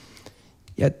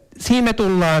 Ja siinä me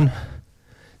tullaan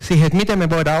siihen, että miten me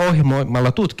voidaan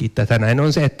ohjelmoimalla tutkia tätä näin,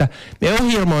 on se, että me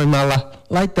ohjelmoimalla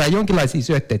laittaa jonkinlaisia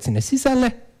syötteitä sinne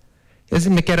sisälle, ja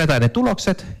sitten me kerätään ne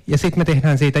tulokset, ja sitten me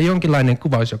tehdään siitä jonkinlainen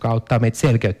kuvaus, joka auttaa meitä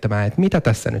selkeyttämään, että mitä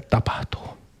tässä nyt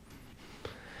tapahtuu.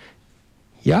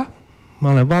 Ja mä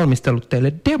olen valmistellut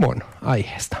teille demon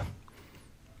aiheesta,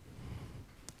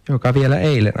 joka vielä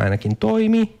eilen ainakin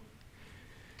toimi.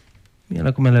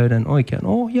 Vielä kun mä löydän oikean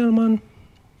ohjelman.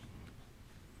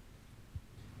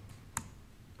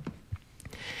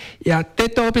 Ja te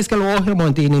ette opiskellut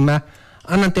ohjelmointiin, niin mä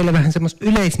annan teille vähän semmoista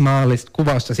yleismaallista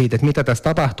kuvausta siitä, että mitä tässä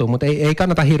tapahtuu, mutta ei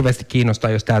kannata hirveästi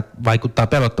kiinnostaa, jos tämä vaikuttaa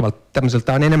pelottavalta.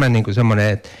 Tämmöiseltä on enemmän niin kuin semmoinen,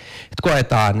 että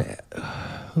koetaan,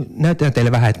 näytetään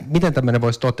teille vähän, että miten tämmöinen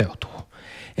voisi toteutua.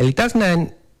 Eli tässä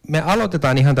näin me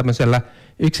aloitetaan ihan tämmöisellä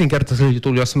yksinkertaisella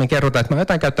jutulla, jossa me kerrotaan, että mä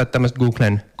jotain käyttää tämmöistä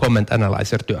Googlen Comment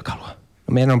Analyzer-työkalua.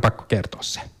 No, meidän on pakko kertoa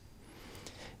se.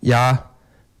 Ja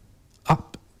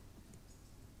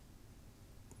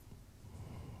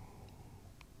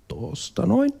tuosta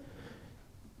noin.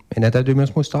 Meidän täytyy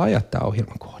myös muistaa ajaa tämä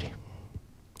ohjelmakoodi.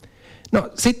 No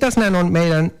sitten tässä näin on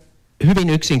meidän hyvin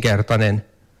yksinkertainen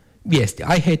viesti.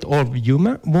 I hate all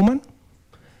women.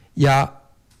 Ja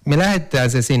me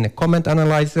lähetetään se sinne Comment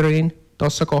Analyzeriin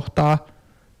tuossa kohtaa.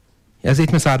 Ja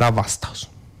sitten me saadaan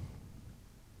vastaus.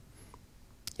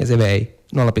 Ja se vei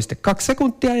 0,2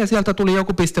 sekuntia ja sieltä tuli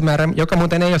joku pistemäärä, joka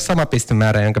muuten ei ole sama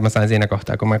pistemäärä, jonka mä sain siinä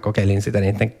kohtaa, kun mä kokeilin sitä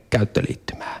niiden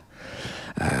käyttöliittymää.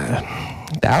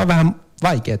 Tämä on vähän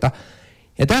vaikeaa.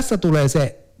 Ja tässä tulee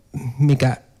se,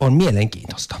 mikä on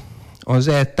mielenkiintoista. On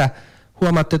se, että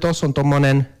huomaatte, että tuossa on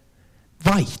tuommoinen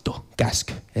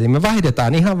vaihtokäsky. Eli me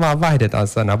vaihdetaan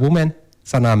sana women,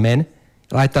 sana men,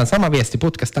 laitetaan sama viesti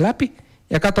putkesta läpi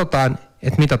ja katsotaan,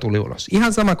 että mitä tuli ulos.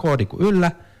 Ihan sama koodi kuin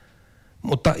yllä,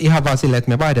 mutta ihan vaan silleen, että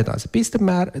me vaihdetaan se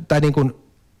pistemäärä, tai niin kuin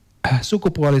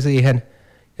sukupuoli siihen,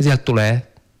 ja sieltä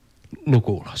tulee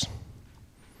luku ulos.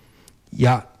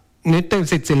 Ja nyt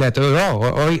sitten silleen, että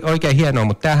joo, oikein hienoa,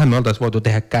 mutta tämähän me oltaisiin voitu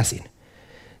tehdä käsin.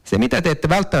 Se, mitä te ette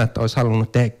välttämättä olisi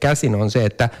halunnut tehdä käsin, on se,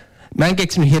 että mä en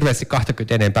keksinyt hirveästi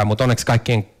 20 enempää, mutta onneksi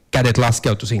kaikkien kädet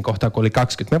laskeutui siinä kohtaa, kun oli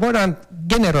 20. Me voidaan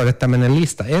generoida tämmöinen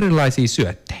lista erilaisia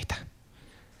syötteitä.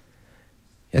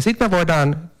 Ja sitten me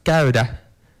voidaan käydä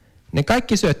ne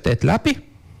kaikki syötteet läpi,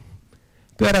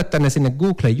 pyöräyttää ne sinne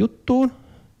Google-juttuun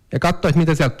ja katsoa, että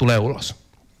mitä sieltä tulee ulos.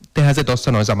 Tehdään se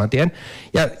tuossa noin saman tien.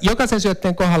 Ja jokaisen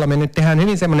syötteen kohdalla me nyt tehdään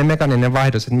hyvin semmoinen mekaaninen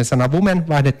vaihdos, että me sana women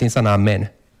vaihdettiin sanaan men.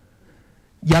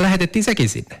 Ja lähetettiin sekin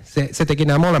sinne. Se teki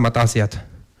nämä molemmat asiat.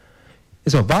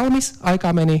 Ja se on valmis.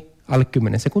 Aikaa meni alle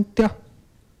 10 sekuntia.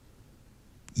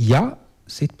 Ja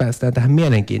sitten päästään tähän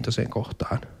mielenkiintoiseen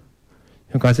kohtaan,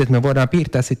 joka on se, että me voidaan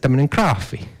piirtää sitten tämmöinen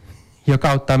graafi,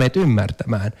 joka auttaa meitä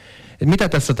ymmärtämään, että mitä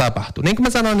tässä tapahtuu. Niin kuin mä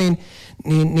sanoin,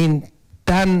 niin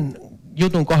tämän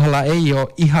jutun kohdalla ei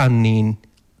ole ihan niin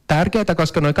tärkeää,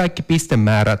 koska nuo kaikki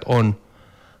pistemäärät on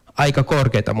aika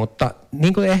korkeita, mutta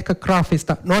niin kuin ehkä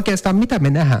graafista, no oikeastaan mitä me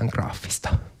nähdään graafista?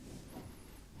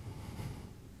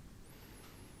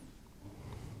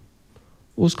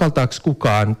 Uskaltaako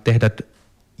kukaan tehdä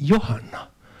Johanna?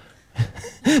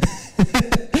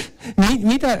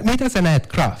 Mitä sä näet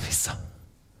graafissa?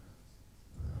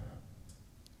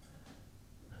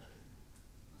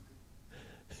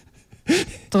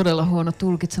 Todella huono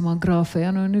tulkitsemaan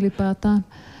graafeja noin ylipäätään.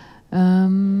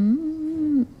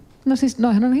 No siis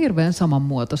noihän on hirveän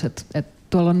samanmuotoiset, että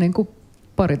tuolla on niinku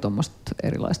pari tuommoista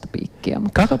erilaista piikkiä.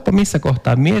 Mutta... Katoppa missä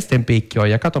kohtaa miesten piikki on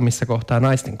ja kato missä kohtaa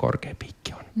naisten korkea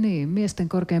piikki on. Niin, miesten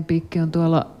korkein piikki on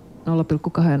tuolla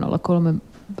 0,2 ja 0,3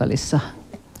 välissä.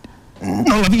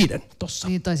 0,5 tossa.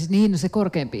 Niin, tai siis niin, se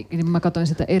korkein piikki, niin mä katsoin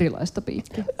sitä erilaista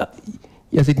piikkiä.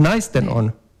 Ja sitten naisten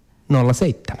on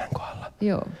 0,7 kohdalla.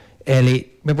 Joo.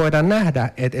 Eli me voidaan nähdä,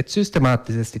 että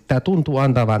systemaattisesti tämä tuntuu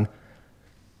antavan,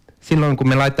 silloin kun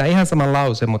me laitetaan ihan saman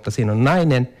lause, mutta siinä on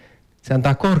nainen, se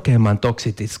antaa korkeamman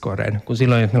toxicity-scoren, kuin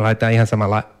silloin, jos me laitetaan ihan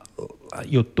samalla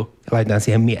juttu ja laitetaan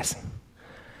siihen mies.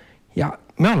 Ja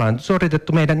me ollaan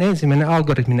suoritettu meidän ensimmäinen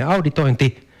algoritminen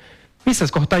auditointi. Missä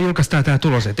kohtaa julkaistaan tämä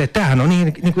tulos? Että tämähän on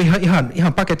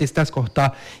ihan paketissa tässä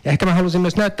kohtaa. Ja ehkä mä halusin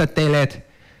myös näyttää teille, että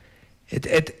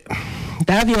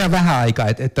tämä vie vähän aikaa,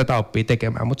 että tätä oppii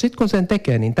tekemään. Mutta sitten kun sen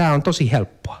tekee, niin tämä on tosi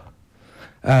helppoa.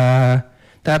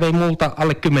 Tämä vei multa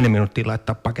alle 10 minuuttia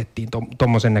laittaa pakettiin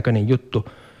tommosen näköinen juttu.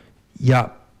 Ja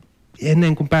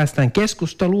ennen kuin päästään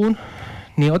keskusteluun,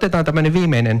 niin otetaan tämmöinen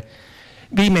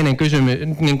viimeinen kysymys,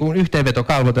 niin kuin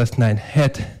yhteenvetokalvo tästä näin,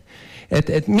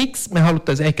 että miksi me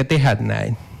haluttaisiin ehkä tehdä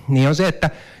näin, niin on se, että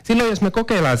silloin jos me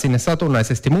kokeillaan sinne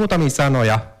satunnaisesti muutamia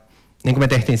sanoja, niin kuin me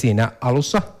tehtiin siinä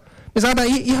alussa, me saadaan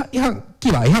ihan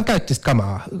kiva, ihan käyttöistä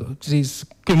kamaa. Siis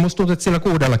kyllä musta tuntuu, että sillä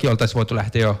 6 oltaisiin voitu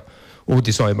lähteä jo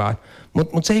uutisoimaan,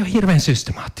 mutta se ei ole hirveän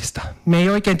systemaattista. Me ei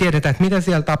oikein tiedetä, että mitä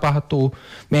siellä tapahtuu,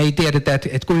 me ei tiedetä,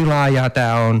 että kuinka laajaa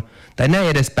tämä on, tai näin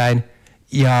edespäin.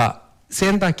 Ja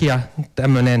sen takia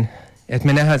tämmöinen, että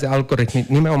me nähdään se algoritmi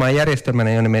nimenomaan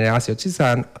järjestelmänä, jonne menee asiat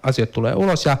sisään, asiat tulee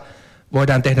ulos ja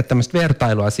voidaan tehdä tämmöistä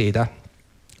vertailua siitä,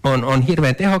 on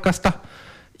hirveän tehokasta.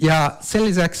 Ja sen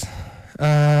lisäksi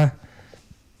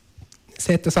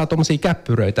se, että saa tuommoisia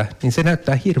käppyröitä, niin se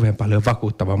näyttää hirveän paljon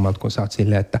vakuuttavammalta, kun sä oot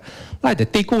silleen, että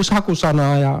laitettiin 6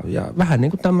 hakusanaa ja vähän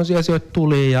niin kuin tämmöisiä asioita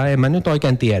tuli ja en mä nyt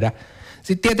oikein tiedä.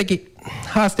 Sitten tietenkin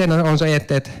haasteena on se,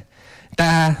 että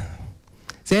tämä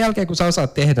sen jälkeen, kun sä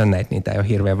osaat tehdä näitä, niin tämä ei ole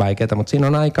hirveän vaikeaa, mutta siinä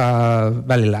on aika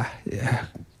välillä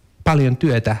paljon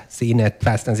työtä siinä, että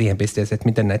päästään siihen pisteeseen, että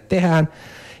miten näitä tehdään.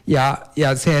 Ja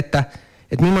se, että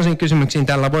millaisiin kysymyksiin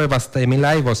tällä voi vastata ja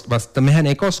millä ei vastata. Mehän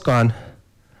ei koskaan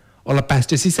olla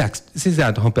päästy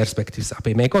sisään tuohon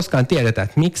perspektiivisapiin. Me ei koskaan tiedetä,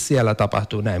 että miksi siellä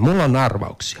tapahtuu näin. Mulla on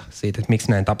arvauksia siitä, että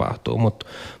miksi näin tapahtuu,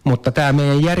 mutta tämä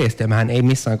meidän järjestelmähän ei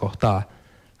missään kohtaa,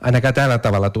 ainakaan tällä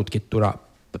tavalla tutkittuna,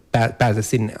 pääse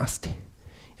sinne asti.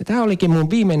 Ja tämä olikin mun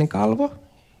viimeinen kalvo,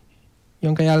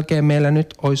 jonka jälkeen meillä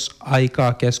nyt olisi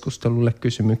aikaa keskustelulle,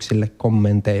 kysymyksille,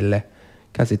 kommenteille,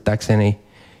 käsittääkseni,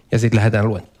 ja sitten lähdetään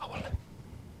luentauolle.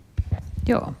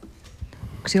 Joo.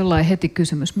 Onko jollain heti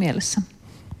kysymys mielessä?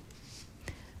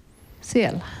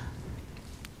 Siellä.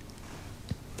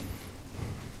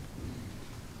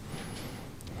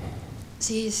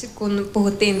 Siis kun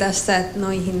puhuttiin tästä, että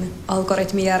noihin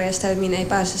algoritmijärjestelmiin ei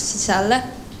pääse sisälle,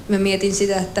 mä mietin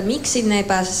sitä, että miksi ne ei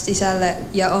pääse sisälle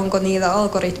ja onko niillä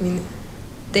algoritmin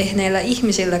tehneillä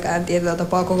ihmisilläkään tietyllä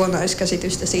tapaa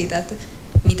kokonaiskäsitystä siitä, että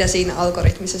mitä siinä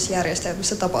algoritmisessa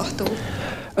järjestelmässä tapahtuu.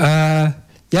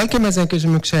 Jälkimmäiseen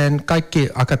kysymykseen kaikki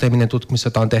akateeminen tutkimus,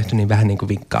 jota on tehty, niin vähän niin kuin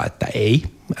vinkkaa, että ei.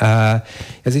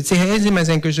 Ja sitten siihen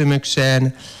ensimmäiseen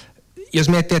kysymykseen, jos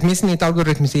miettii, että missä niitä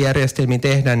algoritmisia järjestelmiä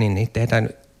tehdään, niin niitä tehdään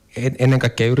ennen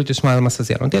kaikkea yritysmaailmassa.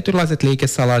 Siellä on tietynlaiset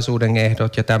liikesalaisuuden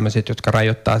ehdot ja tämmöiset, jotka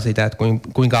rajoittaa sitä, että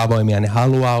kuinka avoimia ne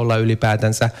haluaa olla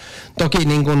ylipäätänsä. Toki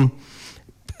niin kun,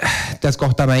 tässä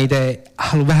kohtaa mä itse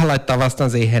haluan vähän laittaa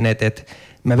vastaan siihen, että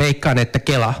mä veikkaan, että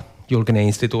Kela, julkinen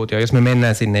instituutio, jos me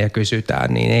mennään sinne ja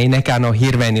kysytään, niin ei nekään ole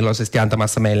hirveän iloisesti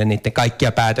antamassa meille niiden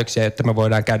kaikkia päätöksiä, jotta me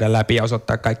voidaan käydä läpi ja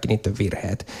osoittaa kaikki niiden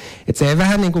virheet. Et se ei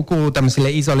vähän niin kuin kuulu tämmöisille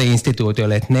isolle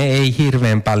instituutioille, että ne ei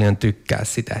hirveän paljon tykkää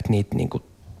sitä, että niitä niin kuin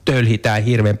tölhitään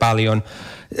hirveän paljon.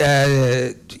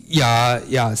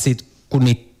 Ja sitten kun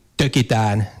niitä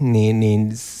tökitään,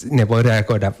 niin ne voi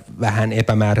reagoida vähän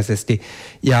epämääräisesti.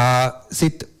 Ja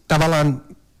sitten tavallaan,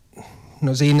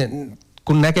 no siinä,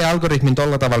 kun näkee algoritmin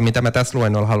tuolla tavalla, mitä mä tässä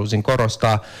luennolla halusin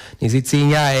korostaa, niin sitten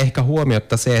siinä jää ehkä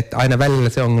huomiotta se, että aina välillä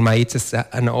se ongelma ei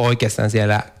itsessään ole oikeastaan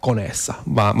siellä koneessa,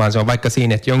 vaan se on vaikka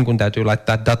siinä, että jonkun täytyy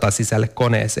laittaa data sisälle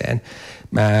koneeseen.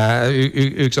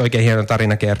 Yksi oikein hieno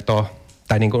tarina kertoo,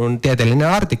 tai niin kuin tieteellinen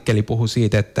artikkeli puhui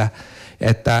siitä, että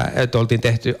oltiin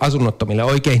tehty asunnottomille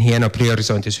oikein hieno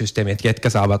priorisointisysteemi, että ketkä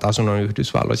saavat asunnon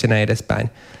Yhdysvalloissa ja näin edespäin.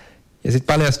 Ja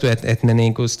sitten paljastui, että ne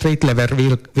niinku street level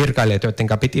virkailijat,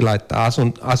 joiden piti laittaa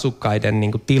asukkaiden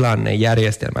niinku tilanne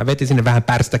järjestelmään, veti sinne vähän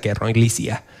pärstäkerroin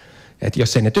lisiä. Että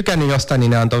jos ei ne tykännyt jostain,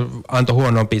 niin ne antoi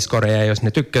huonompia skoreja, ja jos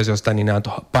ne tykkäsi jostain, niin ne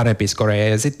antoi parempia skoreja.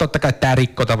 Ja sitten totta kai tämä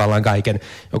rikkoi tavallaan kaiken,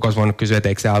 joka olisi voinut kysyä, että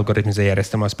eikö se algoritmisen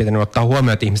järjestelmä olisi pitänyt ottaa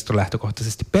huomioon, että ihmiset on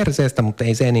lähtökohtaisesti perseestä, mutta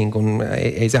ei se, niin kuin,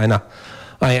 ei se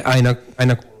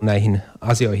aina kuulu näihin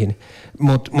asioihin.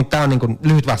 Mutta tämä on niin kuin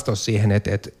lyhyt vastaus siihen,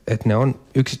 että ne on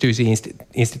yksityisiä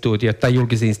instituutioita tai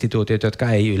julkisia instituutioita, jotka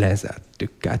ei yleensä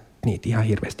tykkää, että niitä ihan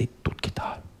hirveästi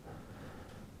tutkitaan.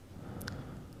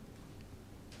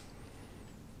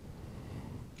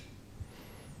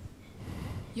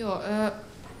 Joo,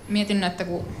 mietin, että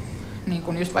kun niin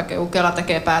kun just vaikka joku Kela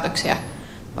tekee päätöksiä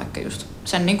vaikka just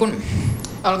sen niin kun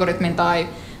algoritmin tai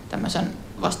tämmöisen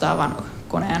vastaavan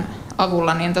koneen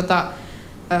avulla, niin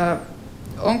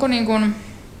onko niin kun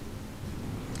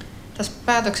tässä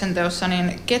päätöksenteossa,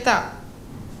 niin ketä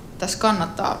tässä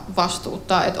kannattaa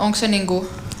vastuuttaa? Että onko se niin kun,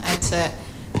 että se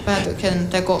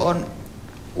päätöksenteko on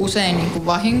usein niin kuin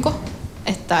vahinko,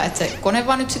 että se kone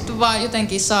vaan nyt sitten vaan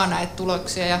jotenkin saa näitä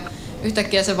tuloksia ja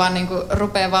yhtäkkiä se vaan niin kuin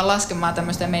rupeaa vaan laskemaan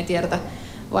tämmöistä ja me ei tiedetä,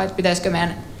 vai että pitäisikö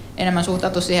meidän enemmän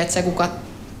suhtautua siihen, että se kuka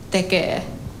tekee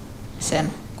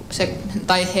sen,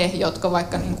 tai he, jotka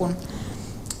vaikka niin kuin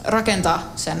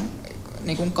rakentaa sen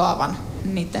niin kuin kaavan,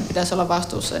 niiden pitäisi olla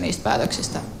vastuussa niistä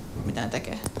päätöksistä, mitä ne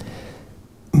tekee.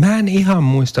 Mä en ihan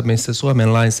muista, missä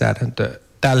Suomen lainsäädäntö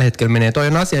tällä hetkellä menee. Toi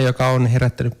on asia, joka on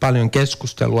herättänyt paljon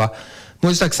keskustelua.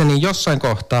 Muistaakseni jossain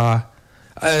kohtaa,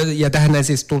 ja tähän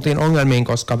siis tultiin ongelmiin,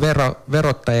 koska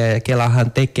verottaja ja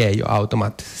Kelahan tekee jo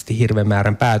automaattisesti hirveän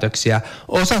määrän päätöksiä.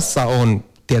 Osassa on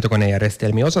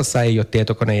tietokonejärjestelmiä, osassa ei ole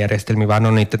tietokonejärjestelmiä, vaan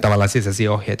on niiden tavallaan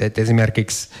sisäisiä ohjeita. Et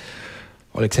esimerkiksi,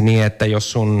 oliko se niin, että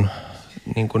jos sun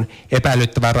niin kun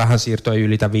epäilyttävä rahansiirto ei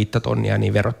ylitä 5 tonnia,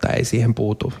 niin verottaja ei siihen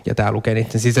puutu. Ja tämä lukee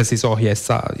niiden sisäisissä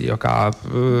ohjeissa, joka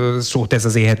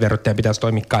suhteessa siihen, että verottaja pitäisi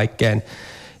toimia kaikkeen,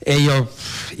 ei ole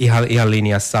ihan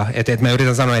linjassa. Et mä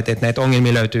yritän sanoa, että näitä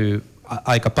ongelmia löytyy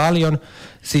aika paljon.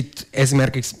 Sitten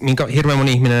esimerkiksi, minkä hirveän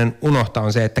moni ihminen unohtaa,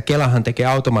 on se, että Kelahan tekee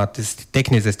automaattisesti,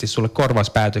 teknisesti sulle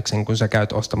korvauspäätöksen, kun sä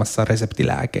käyt ostamassa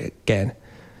reseptilääkkeen.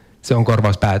 Se on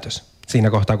korvauspäätös siinä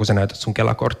kohtaa, kun sä näytät sun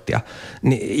Kela-korttia.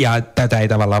 Ja tätä ei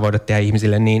tavallaan voida tehdä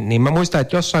ihmisille. Niin mä muistan,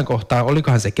 että jossain kohtaa,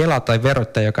 olikohan se Kela tai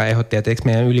verottaja, joka ehdotti, että eikö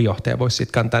meidän ylijohtaja voisi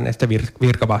sitten kantaa näistä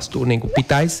virkavastuun niin kuin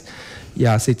pitäisi.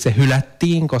 Ja sitten se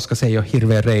hylättiin, koska se ei ole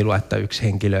hirveän reilua, että yksi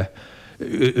henkilö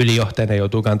ylijohtajana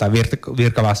joutuu kantaa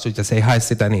virkavastuuta ja se ei hae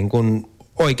sitä niin kuin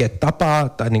oikea tapaa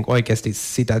tai niin kuin oikeasti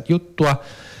sitä juttua.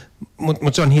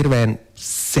 Mutta se on hirveän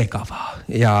sekavaa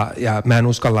ja mä en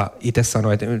uskalla itse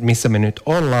sanoa, että missä me nyt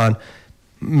ollaan.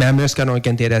 Mä en myöskään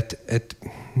oikein tiedä, että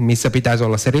missä pitäisi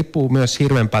olla. Se riippuu myös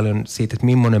hirveän paljon siitä, että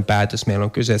millainen päätös meillä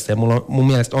on kyseessä. Ja mun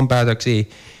mielestä on päätöksiä,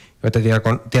 joita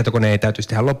tietokone ei täytyisi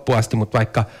tehdä loppuun asti, mutta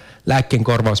vaikka lääkkeen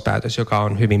korvauspäätös, joka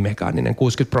on hyvin mekaaninen,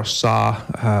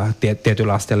 60%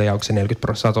 tietyllä asteella ja onko se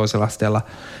 40% toisella asteella.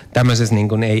 Tämmöisessä niin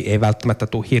kuin ei välttämättä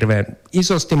tule hirveän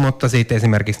isosti, mutta siitä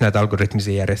esimerkiksi näitä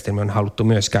algoritmisia järjestelmiä on haluttu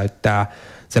myös käyttää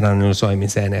sen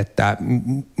analysoimiseen, että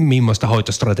millaista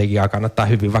hoitostrategiaa kannattaa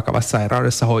hyvin vakavassa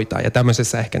sairaudessa hoitaa. Ja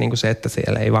tämmöisessä ehkä niin kuin se, että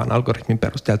siellä ei vaan algoritmin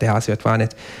perusteella tehdä asioita, vaan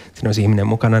että siinä olisi ihminen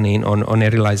mukana, niin on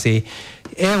erilaisia.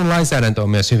 EU-lainsäädäntö on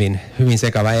myös hyvin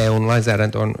sekava.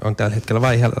 EU-lainsäädäntö on tällä hetkellä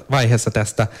vaiheessa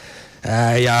tästä.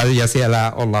 Ja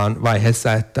siellä ollaan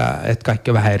vaiheessa, että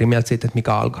kaikki on vähän eri mieltä siitä, että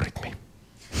mikä on algoritmi.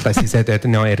 Tai siis että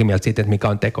ne on eri mieltä siitä, että mikä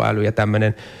on tekoäly ja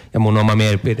tämmöinen. Ja mun oma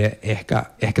mielipide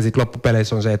ehkä sitten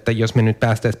loppupeleissä on se, että jos me nyt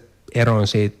päästäisiin eroon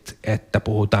siitä, että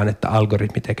puhutaan, että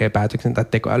algoritmi tekee päätöksen tai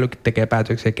tekoäly tekee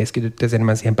päätöksen ja keskityttäisiin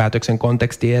enemmän siihen päätöksen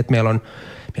kontekstiin, että meillä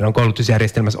on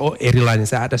koulutusjärjestelmässä erilainen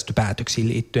säädöstö päätöksiin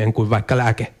liittyen kuin vaikka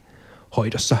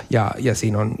lääkehoidossa. Ja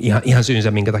siinä on ihan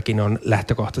syynsä, minkä takia ne on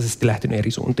lähtökohtaisesti lähtenyt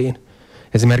eri suuntiin.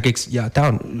 Esimerkiksi, ja tämä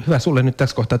on hyvä sulle nyt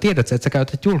tässä kohtaa, tiedätkö, että sä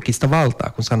käytät julkista valtaa,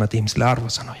 kun sanat ihmisille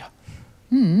arvosanoja?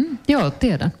 Joo,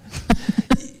 tiedän.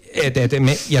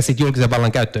 Ja sitten julkisen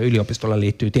vallan käyttöön yliopistolla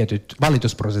liittyy tietyt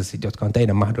valitusprosessit, jotka on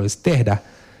teidän mahdollista tehdä.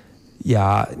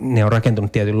 Ja ne on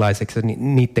rakentunut tietynlaiseksi,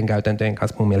 niin niiden käytäntöjen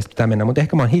kanssa mun mielestä pitää mennä. Mutta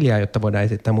ehkä mä oon hiljaa, jotta voidaan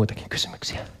esittää muitakin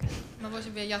kysymyksiä. Mä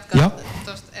voisin vielä jatkaa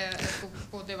tuosta, kun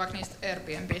puhuttiin vaikka niistä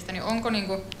Airbnbistä, niin onko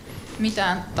niinku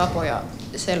mitään tapoja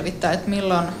selvittää, että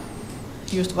milloin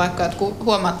just vaikka, että kun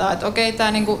huomataan, että okei,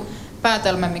 tämä niinku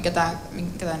päätelmä,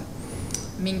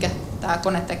 minkä tämä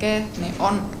kone tekee, niin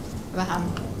on vähän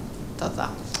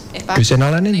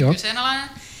kyseenalainen, joo. Kyseenalainen,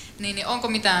 niin onko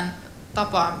mitään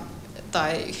tapaa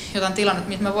tai jotain tilannetta,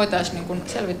 missä me voitaisiin niinku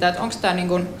selvittää, että onko tämä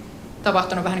niinku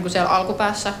tapahtunut vähän niin kuin siellä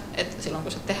alkupäässä, että silloin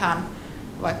kun se tehdään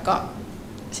vaikka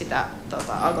sitä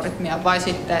algoritmia, vai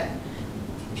sitten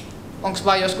onko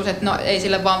vain joskus, että no ei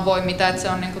sille vaan voi mitään, että se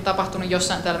on niinku tapahtunut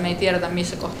jossain täällä, me ei tiedetä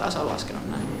missä kohtaa se on laskenut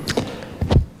näin.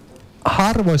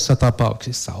 Harvoissa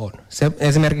tapauksissa on.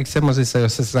 Esimerkiksi semmoisissa,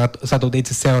 joissa sä satut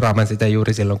itse seuraamaan sitä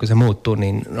juuri silloin, kun se muuttuu,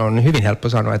 niin on hyvin helppo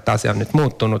sanoa, että asia on nyt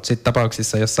muuttunut. Sitten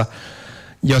tapauksissa,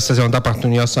 jossa se on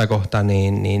tapahtunut jossain kohtaa,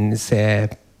 niin se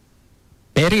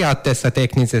periaatteessa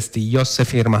teknisesti, jos se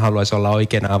firma haluaisi olla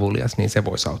oikein avulias, niin se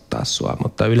voisi auttaa sua.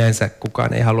 Mutta yleensä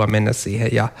kukaan ei halua mennä siihen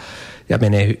ja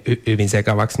menee hyvin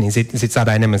sekavaksi, niin sit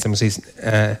saadaan enemmän semmoisia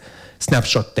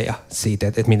snapshotteja siitä,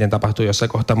 että miten tapahtuu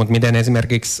jossain kohtaa. Mutta miten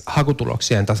esimerkiksi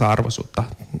hakutuloksien tasa-arvoisuutta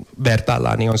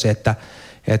vertaillaan, niin on se, että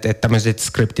Että tämmöiset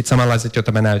skriptit, samanlaiset,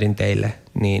 joita mä näytin teille,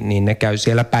 niin ne käy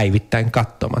siellä päivittäin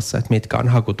katsomassa, että mitkä on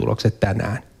hakutulokset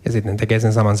tänään. Ja sitten ne tekee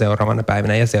sen saman seuraavana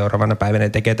päivänä ja seuraavana päivänä ne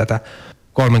tekee tätä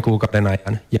 3 kuukauden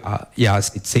ajan. Ja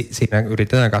sitten siinä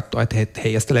yritetään katsoa, että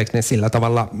heijasteleeko ne sillä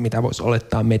tavalla, mitä voisi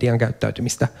olettaa median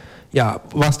käyttäytymistä. Ja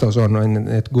vastaus on,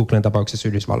 että Googlen tapauksessa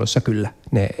Yhdysvalloissa kyllä.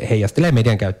 Ne heijastelee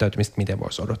median käyttäytymistä, miten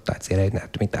voisi odottaa, että siellä ei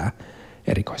näyty mitään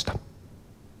erikoista.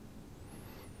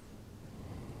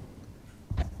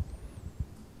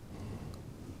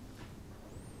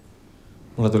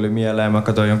 Mulla tuli mieleen, mä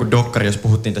katsoin jonkun dokkari, jos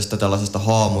puhuttiin tästä tällaisesta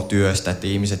haamutyöstä, että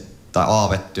ihmiset, tai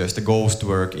aavetyöstä, ghost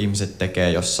work, ihmiset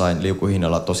tekee jossain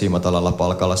liukuhinnalla tosi matalalla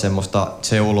palkalla semmoista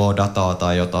seuloa dataa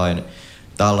tai jotain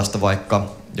tällaista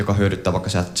vaikka, joka hyödyttää vaikka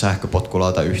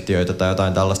sähköpotkulauta yhtiöitä tai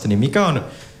jotain tällaista, niin mikä on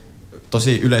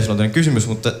tosi yleisluontoinen kysymys,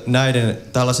 mutta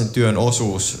tällaisen työn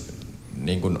osuus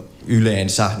niin kuin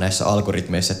yleensä näissä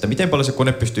algoritmeissa, että miten paljon se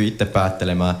kone pystyy itse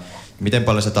päättelemään, miten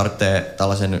paljon se tarvitsee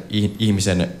tällaisen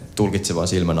ihmisen tulkitsevan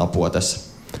silmän apua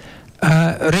tässä?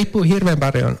 Riippuu hirveän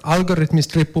paljon.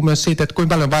 Algoritmista riippuu myös siitä, että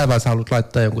kuinka paljon vaivaa sä haluat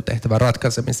laittaa jonkun tehtävän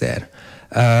ratkaisemiseen.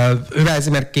 Hyvä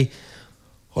esimerkki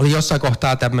oli jossain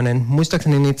kohtaa tämmöinen,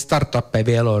 muistaakseni niitä startuppeja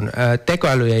vielä on,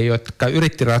 tekoälyjä, jotka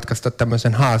yritti ratkaista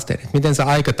tämmöisen haasteen, että miten sä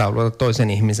aikataulutat toisen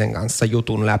ihmisen kanssa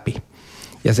jutun läpi.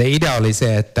 Ja se idea oli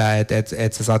se, että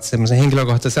sä saat semmoisen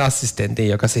henkilökohtaisen assistentin,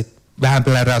 joka sitten vähän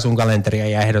plärää sun kalenteria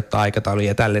ja ehdottaa aikatauluja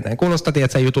ja tälleen. Kuulostaa,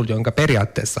 että sä jutulta, jonka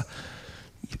periaatteessa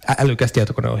älykäs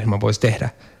tietokoneohjelma voisi tehdä.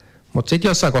 Mutta sitten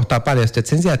jossain kohtaa paljastui, että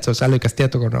sen sijaan, että se olisi älykäs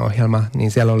tietokoneohjelma,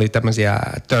 niin siellä oli tämmöisiä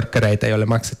törkkäreitä, joille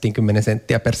maksettiin 10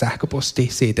 senttiä per sähköposti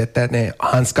siitä, että ne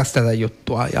hanskas tätä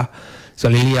juttua ja se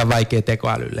oli liian vaikea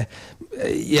tekoälylle.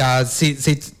 Ja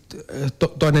sitten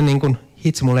toinen niin kuin,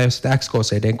 hitsi, mulla ei ole sitä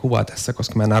XKCDn kuvaa tässä,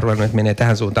 koska mä en arvannut, että menee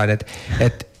tähän suuntaan. Että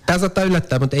tämä saattaa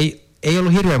yllättää, mutta ei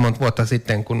ollut hirveän monta vuotta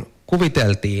sitten, kun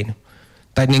kuviteltiin,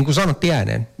 tai niin kuin sanottiin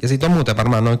ääneen, ja siitä on muuten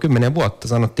varmaan noin 10 vuotta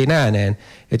sanottiin ääneen,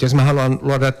 että jos mä haluan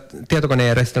luoda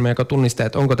tietokonejärjestelmä, joka tunnistaa,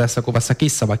 että onko tässä kuvassa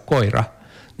kissa vai koira,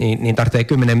 niin tarvitsee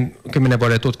 10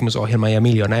 vuoden tutkimusohjelma ja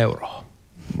 1 000 000 euroa.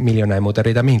 1 000 000 ei muuten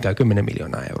riitä mihinkään, 10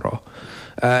 miljoonaa euroa.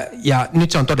 Ja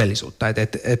nyt se on todellisuutta, että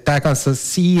tämä kanssa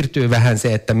siirtyy vähän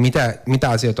se, että mitä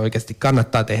asioita oikeasti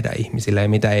kannattaa tehdä ihmisille ja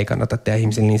mitä ei kannata tehdä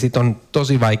ihmisille, niin sitten on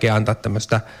tosi vaikea antaa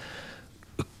tämmöistä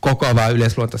kokoavaa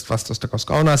yleisluontaista vastausta,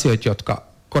 koska on asioita, jotka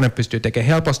kone pystyy tekemään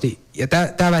helposti, ja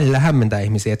tämä välillä hämmentää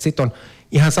ihmisiä, että sitten on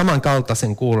ihan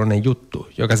samankaltaisen kuuloinen juttu,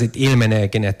 joka sitten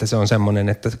ilmeneekin, että se on semmoinen,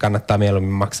 että kannattaa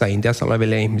mieluummin maksaa Intiassa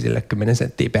oleville ihmisille 10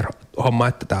 senttiä per homma,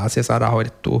 että tämä asia saadaan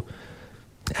hoidettua.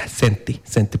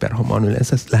 Sentti per homma on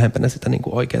yleensä lähempänä sitä niin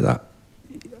kuin oikeaa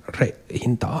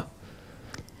hintaa.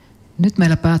 Nyt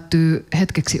meillä päättyy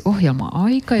hetkeksi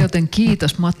ohjelma-aika, joten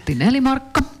kiitos Matti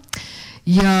Nelimarkka.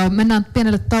 Ja mennään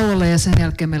pienelle tauolle ja sen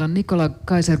jälkeen meillä on Nikola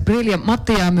Kaiser-Brill ja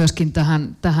Matti jää myöskin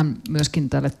tähän myöskin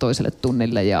tälle toiselle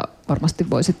tunnille ja varmasti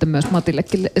voi sitten myös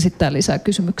Matillekin esittää lisää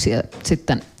kysymyksiä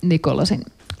sitten Nikolasin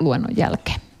luennon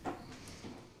jälkeen.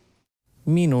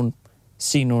 Minun,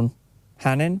 sinun,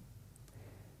 hänen,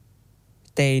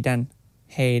 teidän,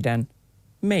 heidän,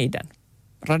 meidän.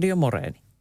 Radio Moreeni.